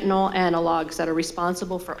certain fentanyl analogs that are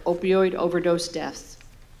responsible for opioid overdose deaths.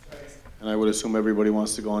 And I would assume everybody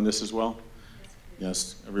wants to go on this as well?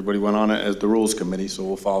 Yes, everybody went on it as the Rules Committee, so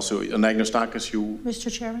we'll follow suit. Anagnostakis, you, Mr.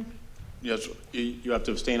 Chairman? yes, you have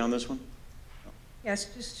to abstain on this one? Yes,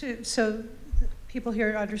 so people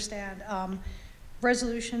here understand.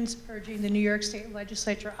 Resolutions urging the New York State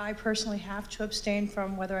Legislature, I personally have to abstain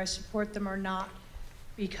from whether I support them or not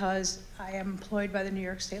because I am employed by the New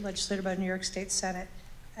York State Legislature, by the New York State Senate.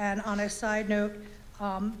 And on a side note,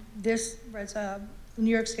 the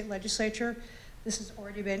New York State Legislature, this has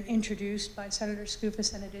already been introduced by Senator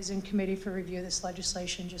Skoufis, and it is in committee for review, this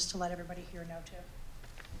legislation, just to let everybody here know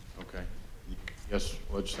too. Okay. Yes,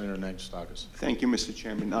 Legislator Anagnostakis. Thank you, Mr.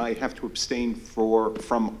 Chairman. I have to abstain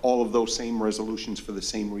from all of those same resolutions for the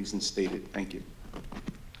same reasons stated. Thank you.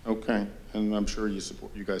 Okay, and I'm sure you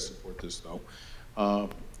guys support this, though.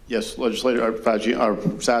 Yes, Legislator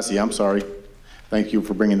Sassy, I'm sorry. Thank you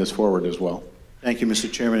for bringing this forward as well. Thank you,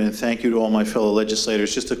 Mr. Chairman, and thank you to all my fellow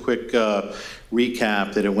legislators. Just a quick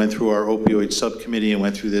recap that it went through our opioid subcommittee and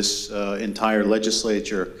went through this entire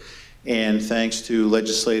legislature. And thanks to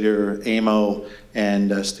Legislator Amo and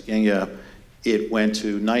Stiganga, it went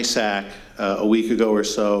to NISAC a week ago or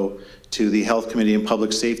so, to the Health Committee and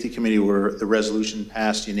Public Safety Committee, where the resolution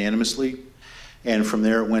passed unanimously. And from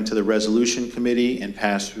there, it went to the Resolution Committee and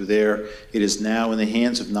passed through there. It is now in the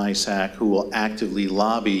hands of NISAC, who will actively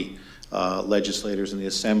lobby legislators in the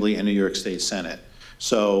Assembly and New York State Senate.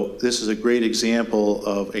 So this is a great example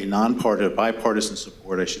of a bipartisan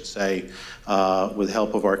support, I should say, with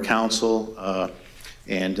help of our counsel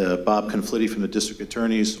and Bob Conflitti from the District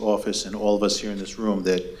Attorney's Office and all of us here in this room,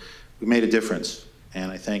 that we made a difference.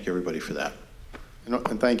 And I thank everybody for that.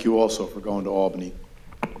 And thank you also for going to Albany.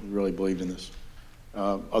 We really believed in this.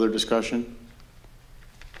 Other discussion?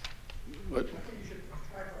 What?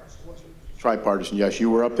 Tripartisan, yes. You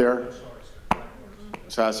were up there.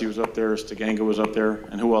 Sassy was up there. Stiganga was up there.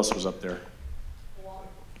 And who else was up there?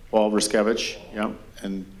 Paul Riskevich, yeah.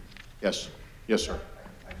 And yes. Yes, sir.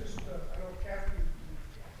 I know Kathy,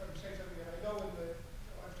 I'm say something. I know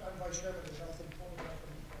I'm vice chairman of the Health and Employment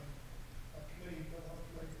Committee, Health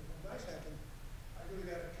Committee from NISAC, and I really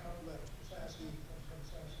got to compliment Mr. Sassy,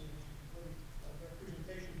 their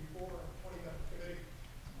presentation before appointing that committee.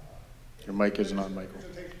 Your mic isn't on, Michael.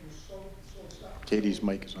 Katie's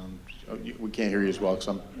mic is on. We can't hear you as well.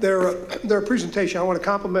 Their presentation, I want to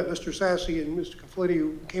compliment Mr. Sassy and Mr. Conflitti,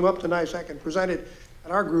 who came up to NISAC and presented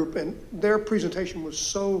at our group, and their presentation was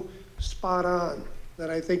so spot on that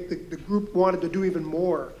I think the group wanted to do even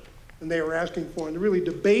more than they were asking for. And the really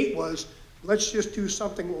debate was, let's just do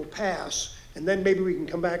something that will pass, and then maybe we can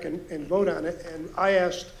come back and vote on it. And I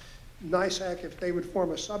asked NISAC if they would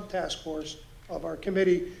form a sub-task force of our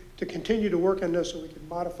committee to continue to work on this so we can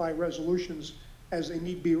modify resolutions as they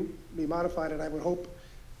need be modified, and I would hope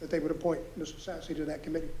that they would appoint Mr. Sassy to that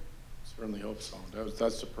committee. Certainly hope so.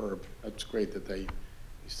 That's superb. That's great that they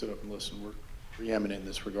stood up and listened. We're preeminent in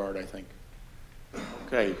this regard, I think.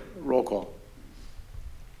 Okay, roll call.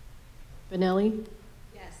 Benelli?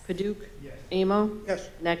 Yes. Paduk? Yes. Amo? Yes.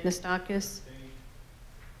 Anagnostakis?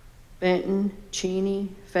 Benton? Cheney?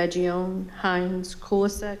 Fagione? Hines?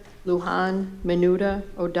 Kulisek? Lujan? Menuda?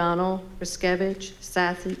 O'Donnell? Riskevich?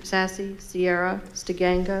 Sassy? Sierra?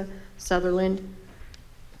 Stiganga? Sutherland?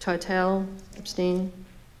 Tartell? Abstain?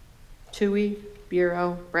 Tui?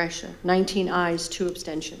 Bureau? Brescia. 19 ayes, 2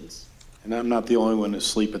 abstentions. And I'm not the only one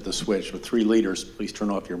asleep at the switch. With 3 leaders, please turn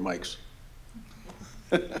off your mics.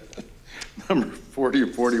 Number 40 or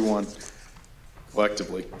 41,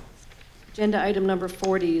 collectively. Agenda item number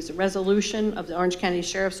 40 is a resolution of the Orange County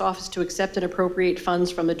Sheriff's Office to accept and appropriate funds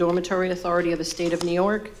from the Dormitory Authority of the State of New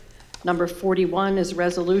York. Number 41 is a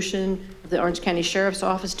resolution of the Orange County Sheriff's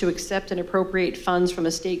Office to accept and appropriate funds from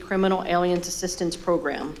a state criminal aliens assistance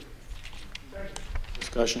program.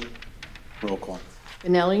 Discussion? Roll call.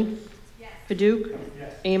 Benelli? Yes. Paduk?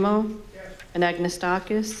 Yes. Amo? Yes.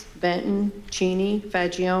 Anagnostakis? Benton? Cheney?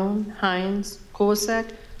 Fagione? Hines?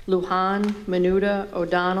 Kulisek? Lujan? Menuda?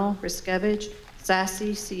 O'Donnell? Riskevich?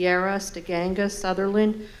 Sassy? Sierra? Stiganga?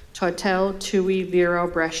 Sutherland? Tartell? Tui? Vero?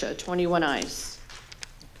 Brescia. 21 ayes.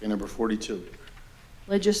 Okay, number 42.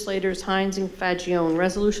 Legislators Hines and Fagione,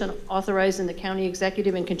 resolution authorizing the county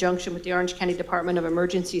executive in conjunction with the Orange County Department of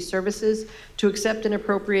Emergency Services to accept and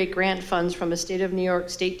appropriate grant funds from the State of New York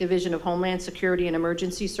State Division of Homeland Security and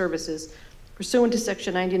Emergency Services pursuant to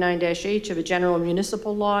Section 99-H of the General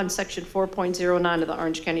Municipal Law and Section 4.09 of the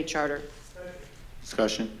Orange County Charter.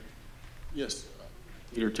 Discussion? Yes.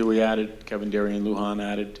 Peter Tui added, Kevin Darian Lujan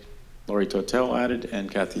added, Lori Totel added,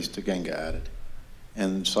 and Kathy Stiganga added.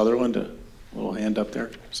 And Sutherland, a little hand up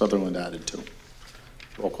there. Sutherland added too.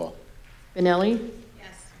 Roll call. Benelli?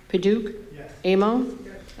 Yes. Paduk? Yes. Amo?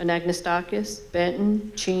 Yes. Anagnestakis?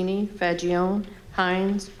 Benton? Cheney? Fagione?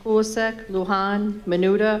 Hines? Kulisek? Lujan?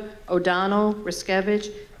 Menuda? O'Donnell?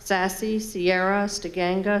 Riskevich? Sassy? Sierra?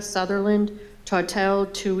 Stiganga? Sutherland?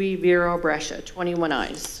 Tortel? Tui? Vero? Brescia. 21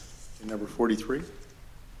 ayes. Number 43.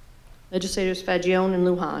 Legislators Fagione and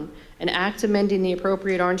Lujan, an act amending the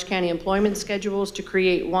appropriate Orange County employment schedules to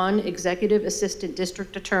create one executive assistant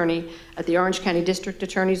district attorney at the Orange County District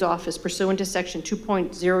Attorney's Office pursuant to Section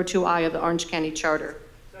 2.02I of the Orange County Charter.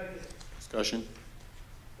 Discussion?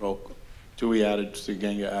 Roll call. Tui added,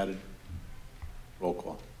 Stiganga added. Roll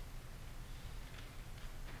call.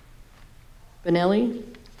 Benelli?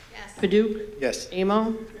 Yes. Paduk? Yes.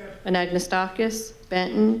 Amo? Yes. Anagnestakis?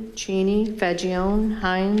 Benton? Cheney? Fagione?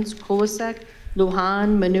 Hines? Kulisek?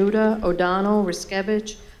 Lujan? Menuda? O'Donnell?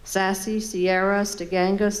 Riskevich? Sassy? Sierra?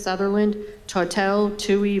 Stiganga? Sutherland? Tortel?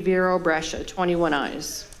 Tui? Vero? Brescia. 21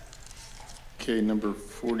 ayes. Okay, number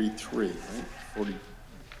 43, right?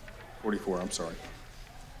 44, I'm sorry.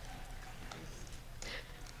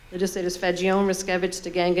 Legislators Fagione, Riskevich,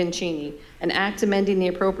 Stiganga, and Cheney, an act amending the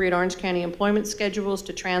appropriate Orange County employment schedules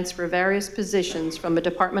to transfer various positions from the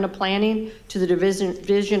Department of Planning to the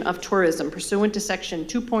Division of Tourism pursuant to Section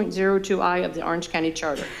 2.02I of the Orange County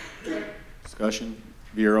Charter. Discussion?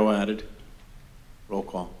 Vero added. Roll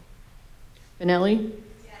call. Benelli?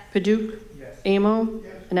 Yes. Paduk? Yes. Amo?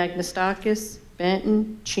 Yes. Anagnestakis?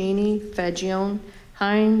 Benton? Cheney? Fagione?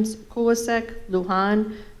 Hines? Kulisek?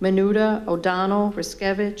 Lujan? Menuda? O'Donnell?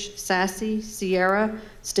 Riskevich? Sassy? Sierra?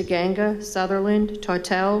 Stiganga? Sutherland?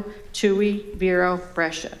 Tortel? Tui? Vero?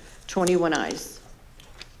 Brescia. 21 ayes.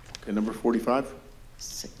 Okay, number 45?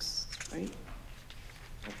 6, right?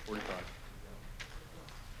 Oh, 45.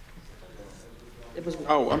 It was.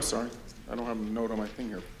 Oh, I'm sorry. I don't have a note on my thing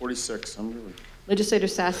here. 46, I'm really...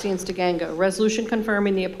 Legislators Sassy and Stiganga, a resolution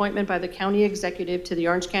confirming the appointment by the county executive to the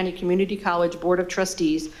Orange County Community College Board of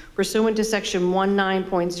Trustees pursuant to Section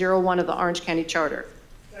 19.01 of the Orange County Charter.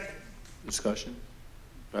 Discussion?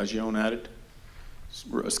 Fagione added.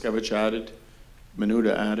 Riskevich added.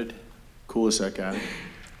 Menuda added. Kulisek added.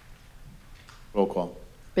 Roll call.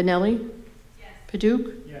 Benelli? Yes.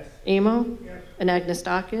 Paduk? Yes. Amo? Yes.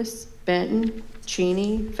 Anagnestakis? Benton?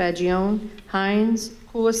 Cheney? Fagione? Hines?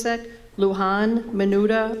 Kulisek? Lujan?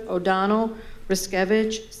 Menuda? O'Donnell?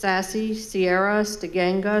 Riskevich? Sassy? Sierra?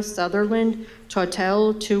 Stiganga? Sutherland?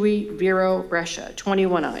 Tortel? Tui? Vero? Brescia.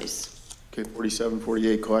 21 ayes. Okay, 47,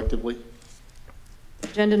 48 collectively.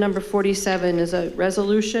 Agenda number 47 is a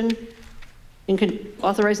resolution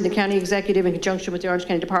authorizing the county executive in conjunction with the Orange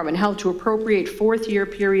County Department of Health to appropriate fourth-year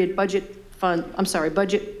period budget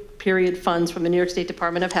period funds from the New York State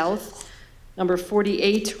Department of Health. Number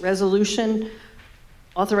 48, resolution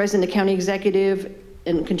authorizing the county executive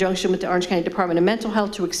in conjunction with the Orange County Department of Mental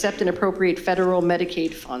Health to accept and appropriate federal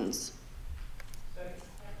Medicaid funds.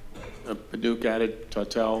 Paduk added,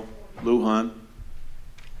 Tortel, Lujan.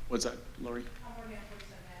 What's that, Lori?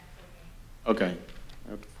 Okay,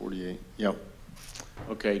 after 48, yep.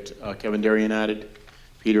 Okay, Kevin Darian added,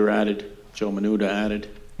 Peter added, Joe Menuda added.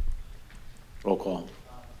 Roll call.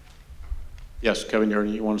 Yes, Kevin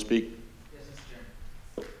Darian, you want to speak? Yes, Mr.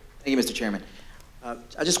 Chairman. Thank you, Mr. Chairman.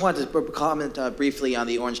 I just wanted to comment briefly on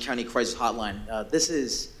the Orange County Crisis Hotline. This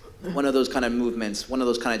is one of those kind of movements, one of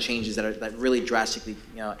those kind of changes that really drastically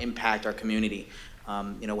impact our community.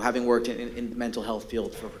 Having worked in the mental health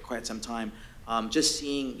field for quite some time, just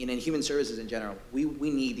seeing in human services in general, we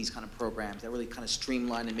need these kind of programs that really kind of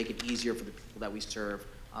streamline and make it easier for the people that we serve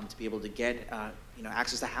to be able to get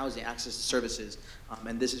access to housing, access to services,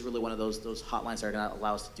 and this is really one of those hotlines that are going to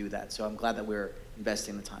allow us to do that. So I'm glad that we're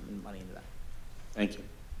investing the time and money into that. Thank you.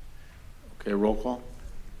 Okay, roll call.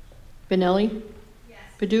 Benelli? Yes.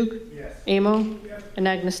 Paduk? Yes. Amo? Yes.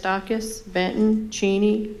 Anagnestakis? Benton?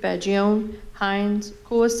 Cheney? Fagione? Hines?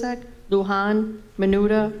 Kulisek? Lujan?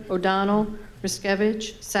 Menuda? O'Donnell?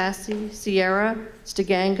 Riskevich? Sassy? Sierra?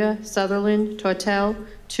 Stiganga? Sutherland? Tortel?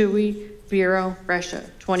 Tui? Vero? Brescia.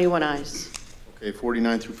 21 ayes. Okay,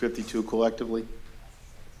 49 through 52 collectively.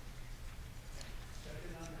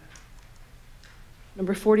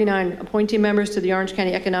 Number 49, appointing members to the Orange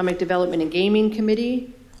County Economic Development and Gaming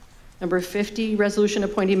Committee. Number 50, resolution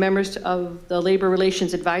appointing members of the Labor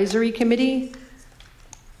Relations Advisory Committee.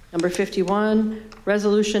 Number 51,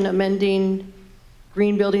 resolution amending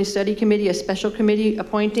Green Building Study Committee, a special committee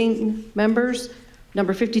appointing members.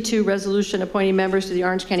 Number 52, resolution appointing members to the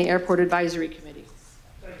Orange County Airport Advisory Committee.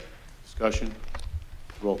 Discussion?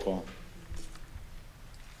 Roll call.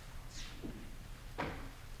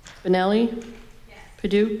 Benelli?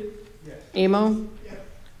 Paduk? Amo?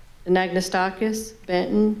 Anagnestakis?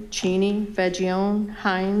 Benton? Cheney? Fagione?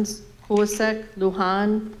 Hines? Kulisek?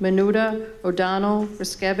 Lujan? Menuda? O'Donnell?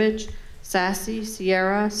 Riskevich? Sassy?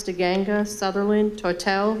 Sierra? Stiganga? Sutherland?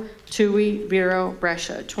 Tortel? Tui? Vero?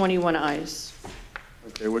 Brescia. 21 ayes.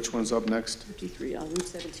 Okay, which one's up next? 53 on Route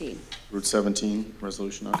 17. Route 17,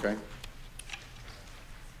 resolution, okay.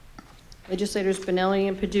 Legislators Benelli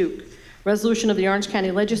and Paduk. Resolution of the Orange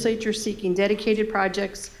County Legislature seeking dedicated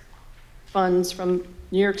projects funds from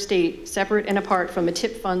New York State, separate and apart from the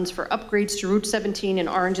TIP funds for upgrades to Route 17 in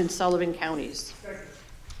Orange and Sullivan counties.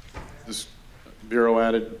 This Bureau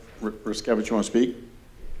added, Riskevich, you want to speak?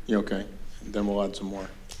 Yeah, okay. And then we'll add some more.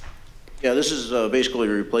 Yeah, this is basically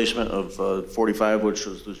a replacement of 45, which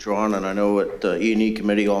was withdrawn, and I know at the E&E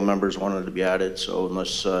committee, all members wanted to be added, so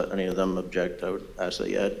unless any of them object, I would ask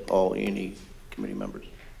that you add all E&E committee members.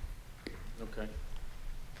 Okay.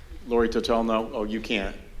 Lori Totel, no? Oh, you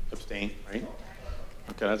can't abstain, right?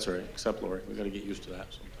 Okay, that's all right, except Lori. We got to get used to that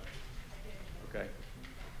sometimes. Okay.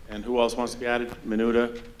 And who else wants to be added?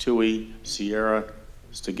 Menuda, Tui, Sierra,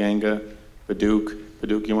 Stiganga, Paduk.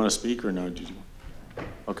 Paduk, you want to speak or no? Did you?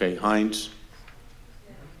 Okay, Hines.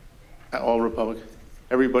 All Republic.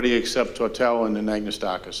 Everybody except Tortel and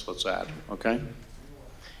Anagnestakis, let's add, okay?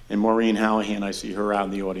 And Maureen Hallahan, I see her out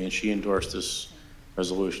in the audience. She endorsed this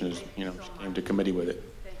resolution, as you know, she came to committee with it.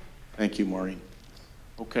 Thank you, Maureen.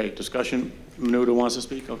 Okay, discussion. Menuda wants to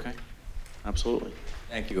speak? Okay, absolutely.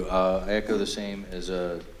 Thank you. I echo the same as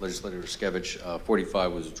Legislator Riskevich.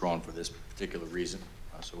 45 was withdrawn for this particular reason,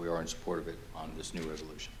 so we are in support of it on this new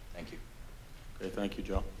resolution. Thank you. Okay, thank you,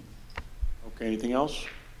 Joe. Okay, anything else?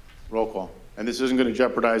 Roll call. And this isn't going to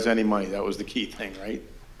jeopardize any money. That was the key thing, right?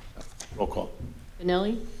 Roll call.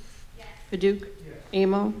 Benelli? Yes. Paduk? Yes.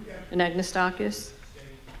 Amo? Yes. Anagnestakis?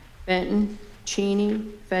 Benton? Cheney?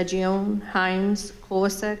 Fagione? Hines?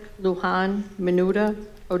 Kulisek? Lujan? Menuda?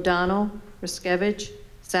 O'Donnell? Riskevich?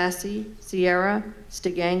 Sassy? Sierra?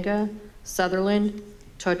 Stiganga? Sutherland?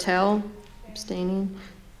 Tortel? Abstaining?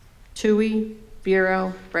 Tui?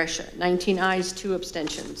 Bureau, Brescia. 19 ayes, 2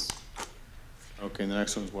 abstentions. Okay, the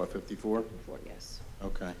next one's what, 54? 4, yes.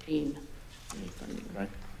 Okay. Dean. Okay.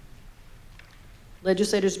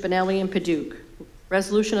 Legislators Benelli and Paduk.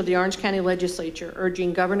 Resolution of the Orange County Legislature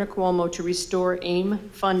urging Governor Cuomo to restore AIM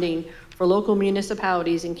funding for local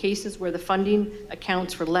municipalities in cases where the funding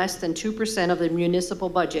accounts for less than 2% of the municipal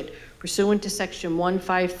budget pursuant to Section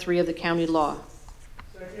 153 of the county law.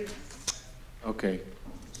 Second. Okay.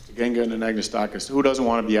 Genga and Anagnestakis. Who doesn't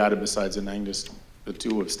want to be added besides the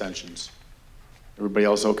 2 abstentions? Everybody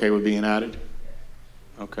else okay with being added?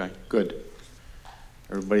 Okay, good.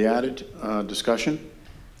 Everybody added. Discussion?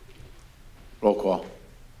 Roll call.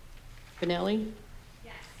 Benelli?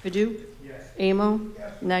 Yes. Paduk? Yes. Amo?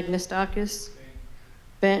 Yes. Anagnestakis?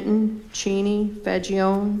 Benton? Cheney?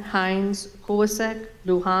 Fagione? Hines? Kulisek?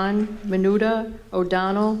 Lujan? Menuda?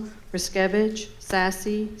 O'Donnell? Riskevich?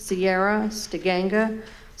 Sassy? Sierra? Stiganga?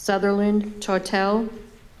 Sutherland, Tortel,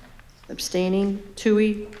 abstaining,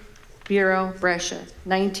 Tui, Bureau, Brescia.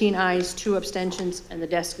 19 ayes, 2 abstentions, and the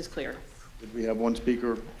desk is clear. Did we have 1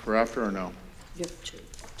 speaker for after or no? You have 2.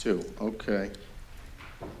 2, okay.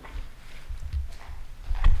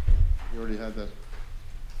 You already had that.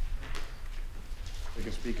 They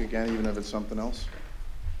can speak again, even if it's something else?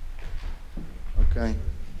 Okay.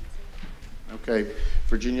 Okay.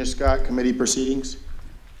 Virginia Scott, committee proceedings.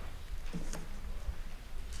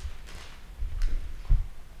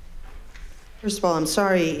 First of all, I'm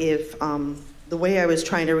sorry if the way I was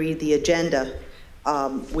trying to read the agenda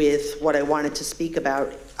with what I wanted to speak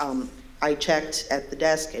about, I checked at the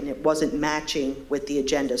desk and it wasn't matching with the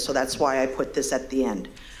agenda, so that's why I put this at the end.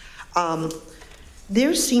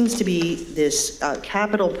 There seems to be this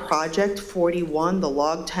capital project 41, the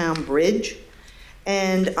Logtown Bridge,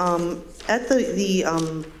 and at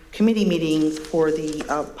the committee meeting for the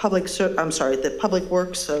the Public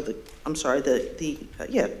Works,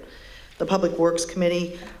 the Public Works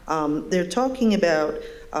Committee, they're talking about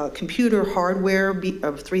computer hardware of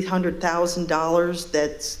 $300,000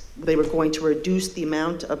 that they were going to reduce the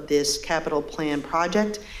amount of this capital plan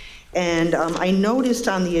project. And I noticed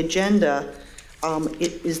on the agenda,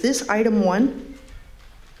 is this item 1?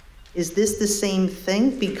 Is this the same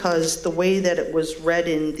thing? Because the way that it was read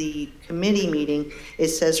in the committee meeting, it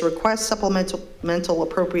says request supplemental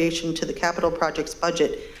appropriation to the capital projects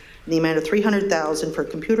budget in the amount of $300,000 for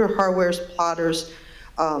computer hardware, plotters,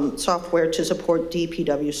 software to support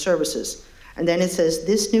DPW services. And then it says,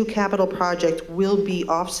 this new capital project will be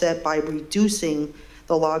offset by reducing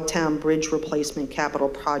the Logtown Bridge Replacement Capital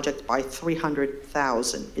Project by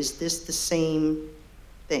 $300,000. Is this the same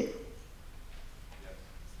thing?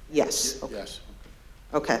 Yes. Okay. Yes.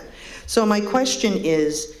 Okay. So my question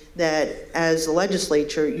is that as the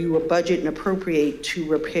legislature, you will budget and appropriate to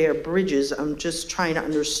repair bridges. I'm just trying to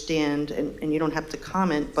understand, and you don't have to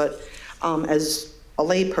comment, but as a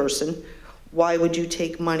layperson, why would you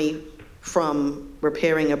take money from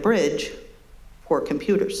repairing a bridge for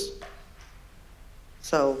computers?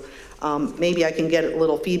 So maybe I can get a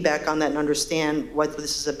little feedback on that and understand what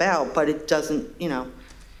this is about, but it doesn't, you know,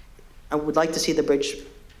 I would like to see the bridge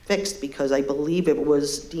fixed because I believe it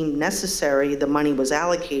was deemed necessary, the money was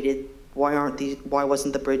allocated, why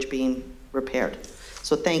wasn't the bridge being repaired?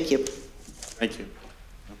 So thank you. Thank you.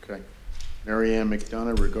 Okay. Mary Ann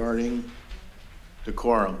McDonough regarding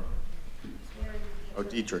decorum. Oh,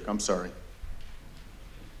 Dietrich, I'm sorry.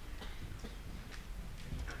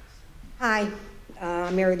 Hi,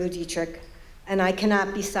 I'm Mary Lou Dietrich, and I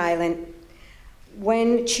cannot be silent.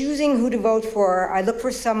 When choosing who to vote for, I look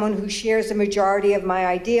for someone who shares the majority of my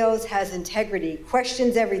ideals, has integrity,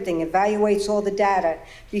 questions everything, evaluates all the data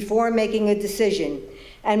before making a decision,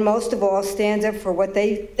 and most of all, stands up for what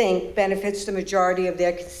they think benefits the majority of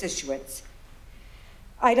their constituents.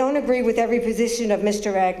 I don't agree with every position of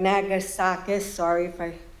Mr. Agnagostakis, sorry if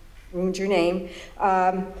I ruined your name,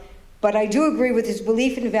 but I do agree with his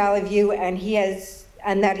belief in Valley View and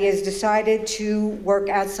that he has decided to work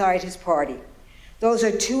outside his party. Those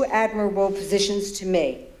are two admirable positions to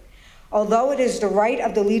me. Although it is the right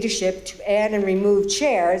of the leadership to add and remove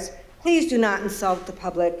chairs, please do not insult the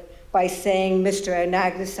public by saying Mr.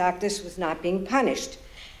 Agnagostakis was not being punished.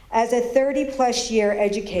 As a 30-plus year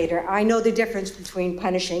educator, I know the difference between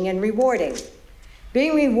punishing and rewarding.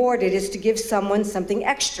 Being rewarded is to give someone something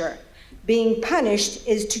extra. Being punished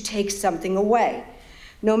is to take something away.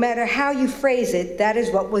 No matter how you phrase it, that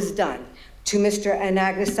is what was done to Mr.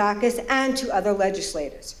 Agnagostakis and to other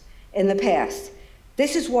legislators in the past.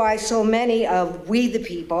 This is why so many of we the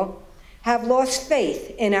people have lost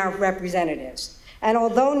faith in our representatives. And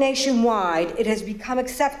although nationwide it has become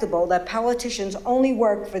acceptable that politicians only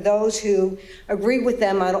work for those who agree with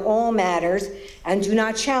them on all matters and do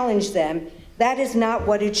not challenge them, that is not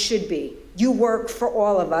what it should be. You work for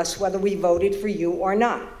all of us, whether we voted for you or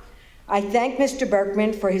not. I thank Mr.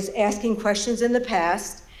 Berkman for his asking questions in the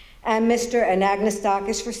past, and Mr.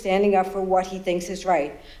 Agnagostakis for standing up for what he thinks is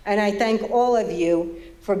right. And I thank all of you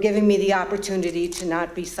for giving me the opportunity to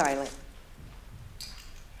not be silent.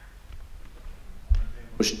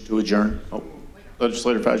 Motion to adjourn. Oh,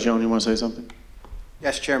 Legislator Fagione, you want to say something?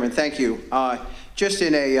 Yes, Chairman, thank you. Just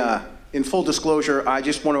in full disclosure, I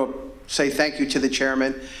just want to say thank you to the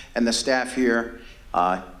chairman and the staff here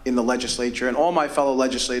in the legislature and all my fellow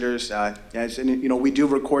legislators. As you know, we do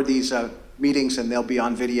record these meetings and they'll be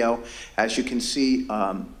on video. As you can see,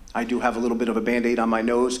 I do have a little bit of a Band-Aid on my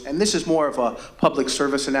nose, and this is more of a public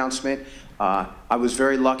service announcement. I was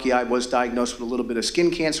very lucky. I was diagnosed with a little bit of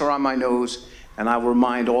skin cancer on my nose, and I will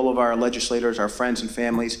remind all of our legislators, our friends and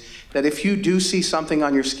families, that if you do see something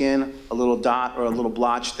on your skin, a little dot or a little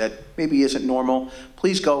blotch that maybe isn't normal,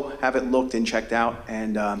 please go have it looked and checked out,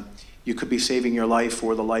 and you could be saving your life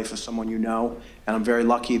or the life of someone you know. And I'm very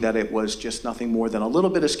lucky that it was just nothing more than a little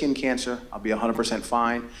bit of skin cancer. I'll be 100%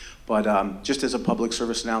 fine. But just as a public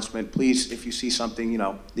service announcement, please, if you see something, you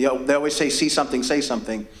know, they always say, see something, say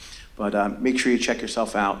something. But make sure you check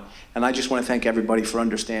yourself out. And I just want to thank everybody for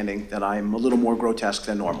understanding that I'm a little more grotesque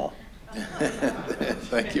than normal.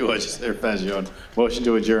 Thank you, Legislator Fagione. Motion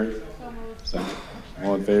to adjourn. Second.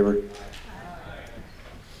 All in favor?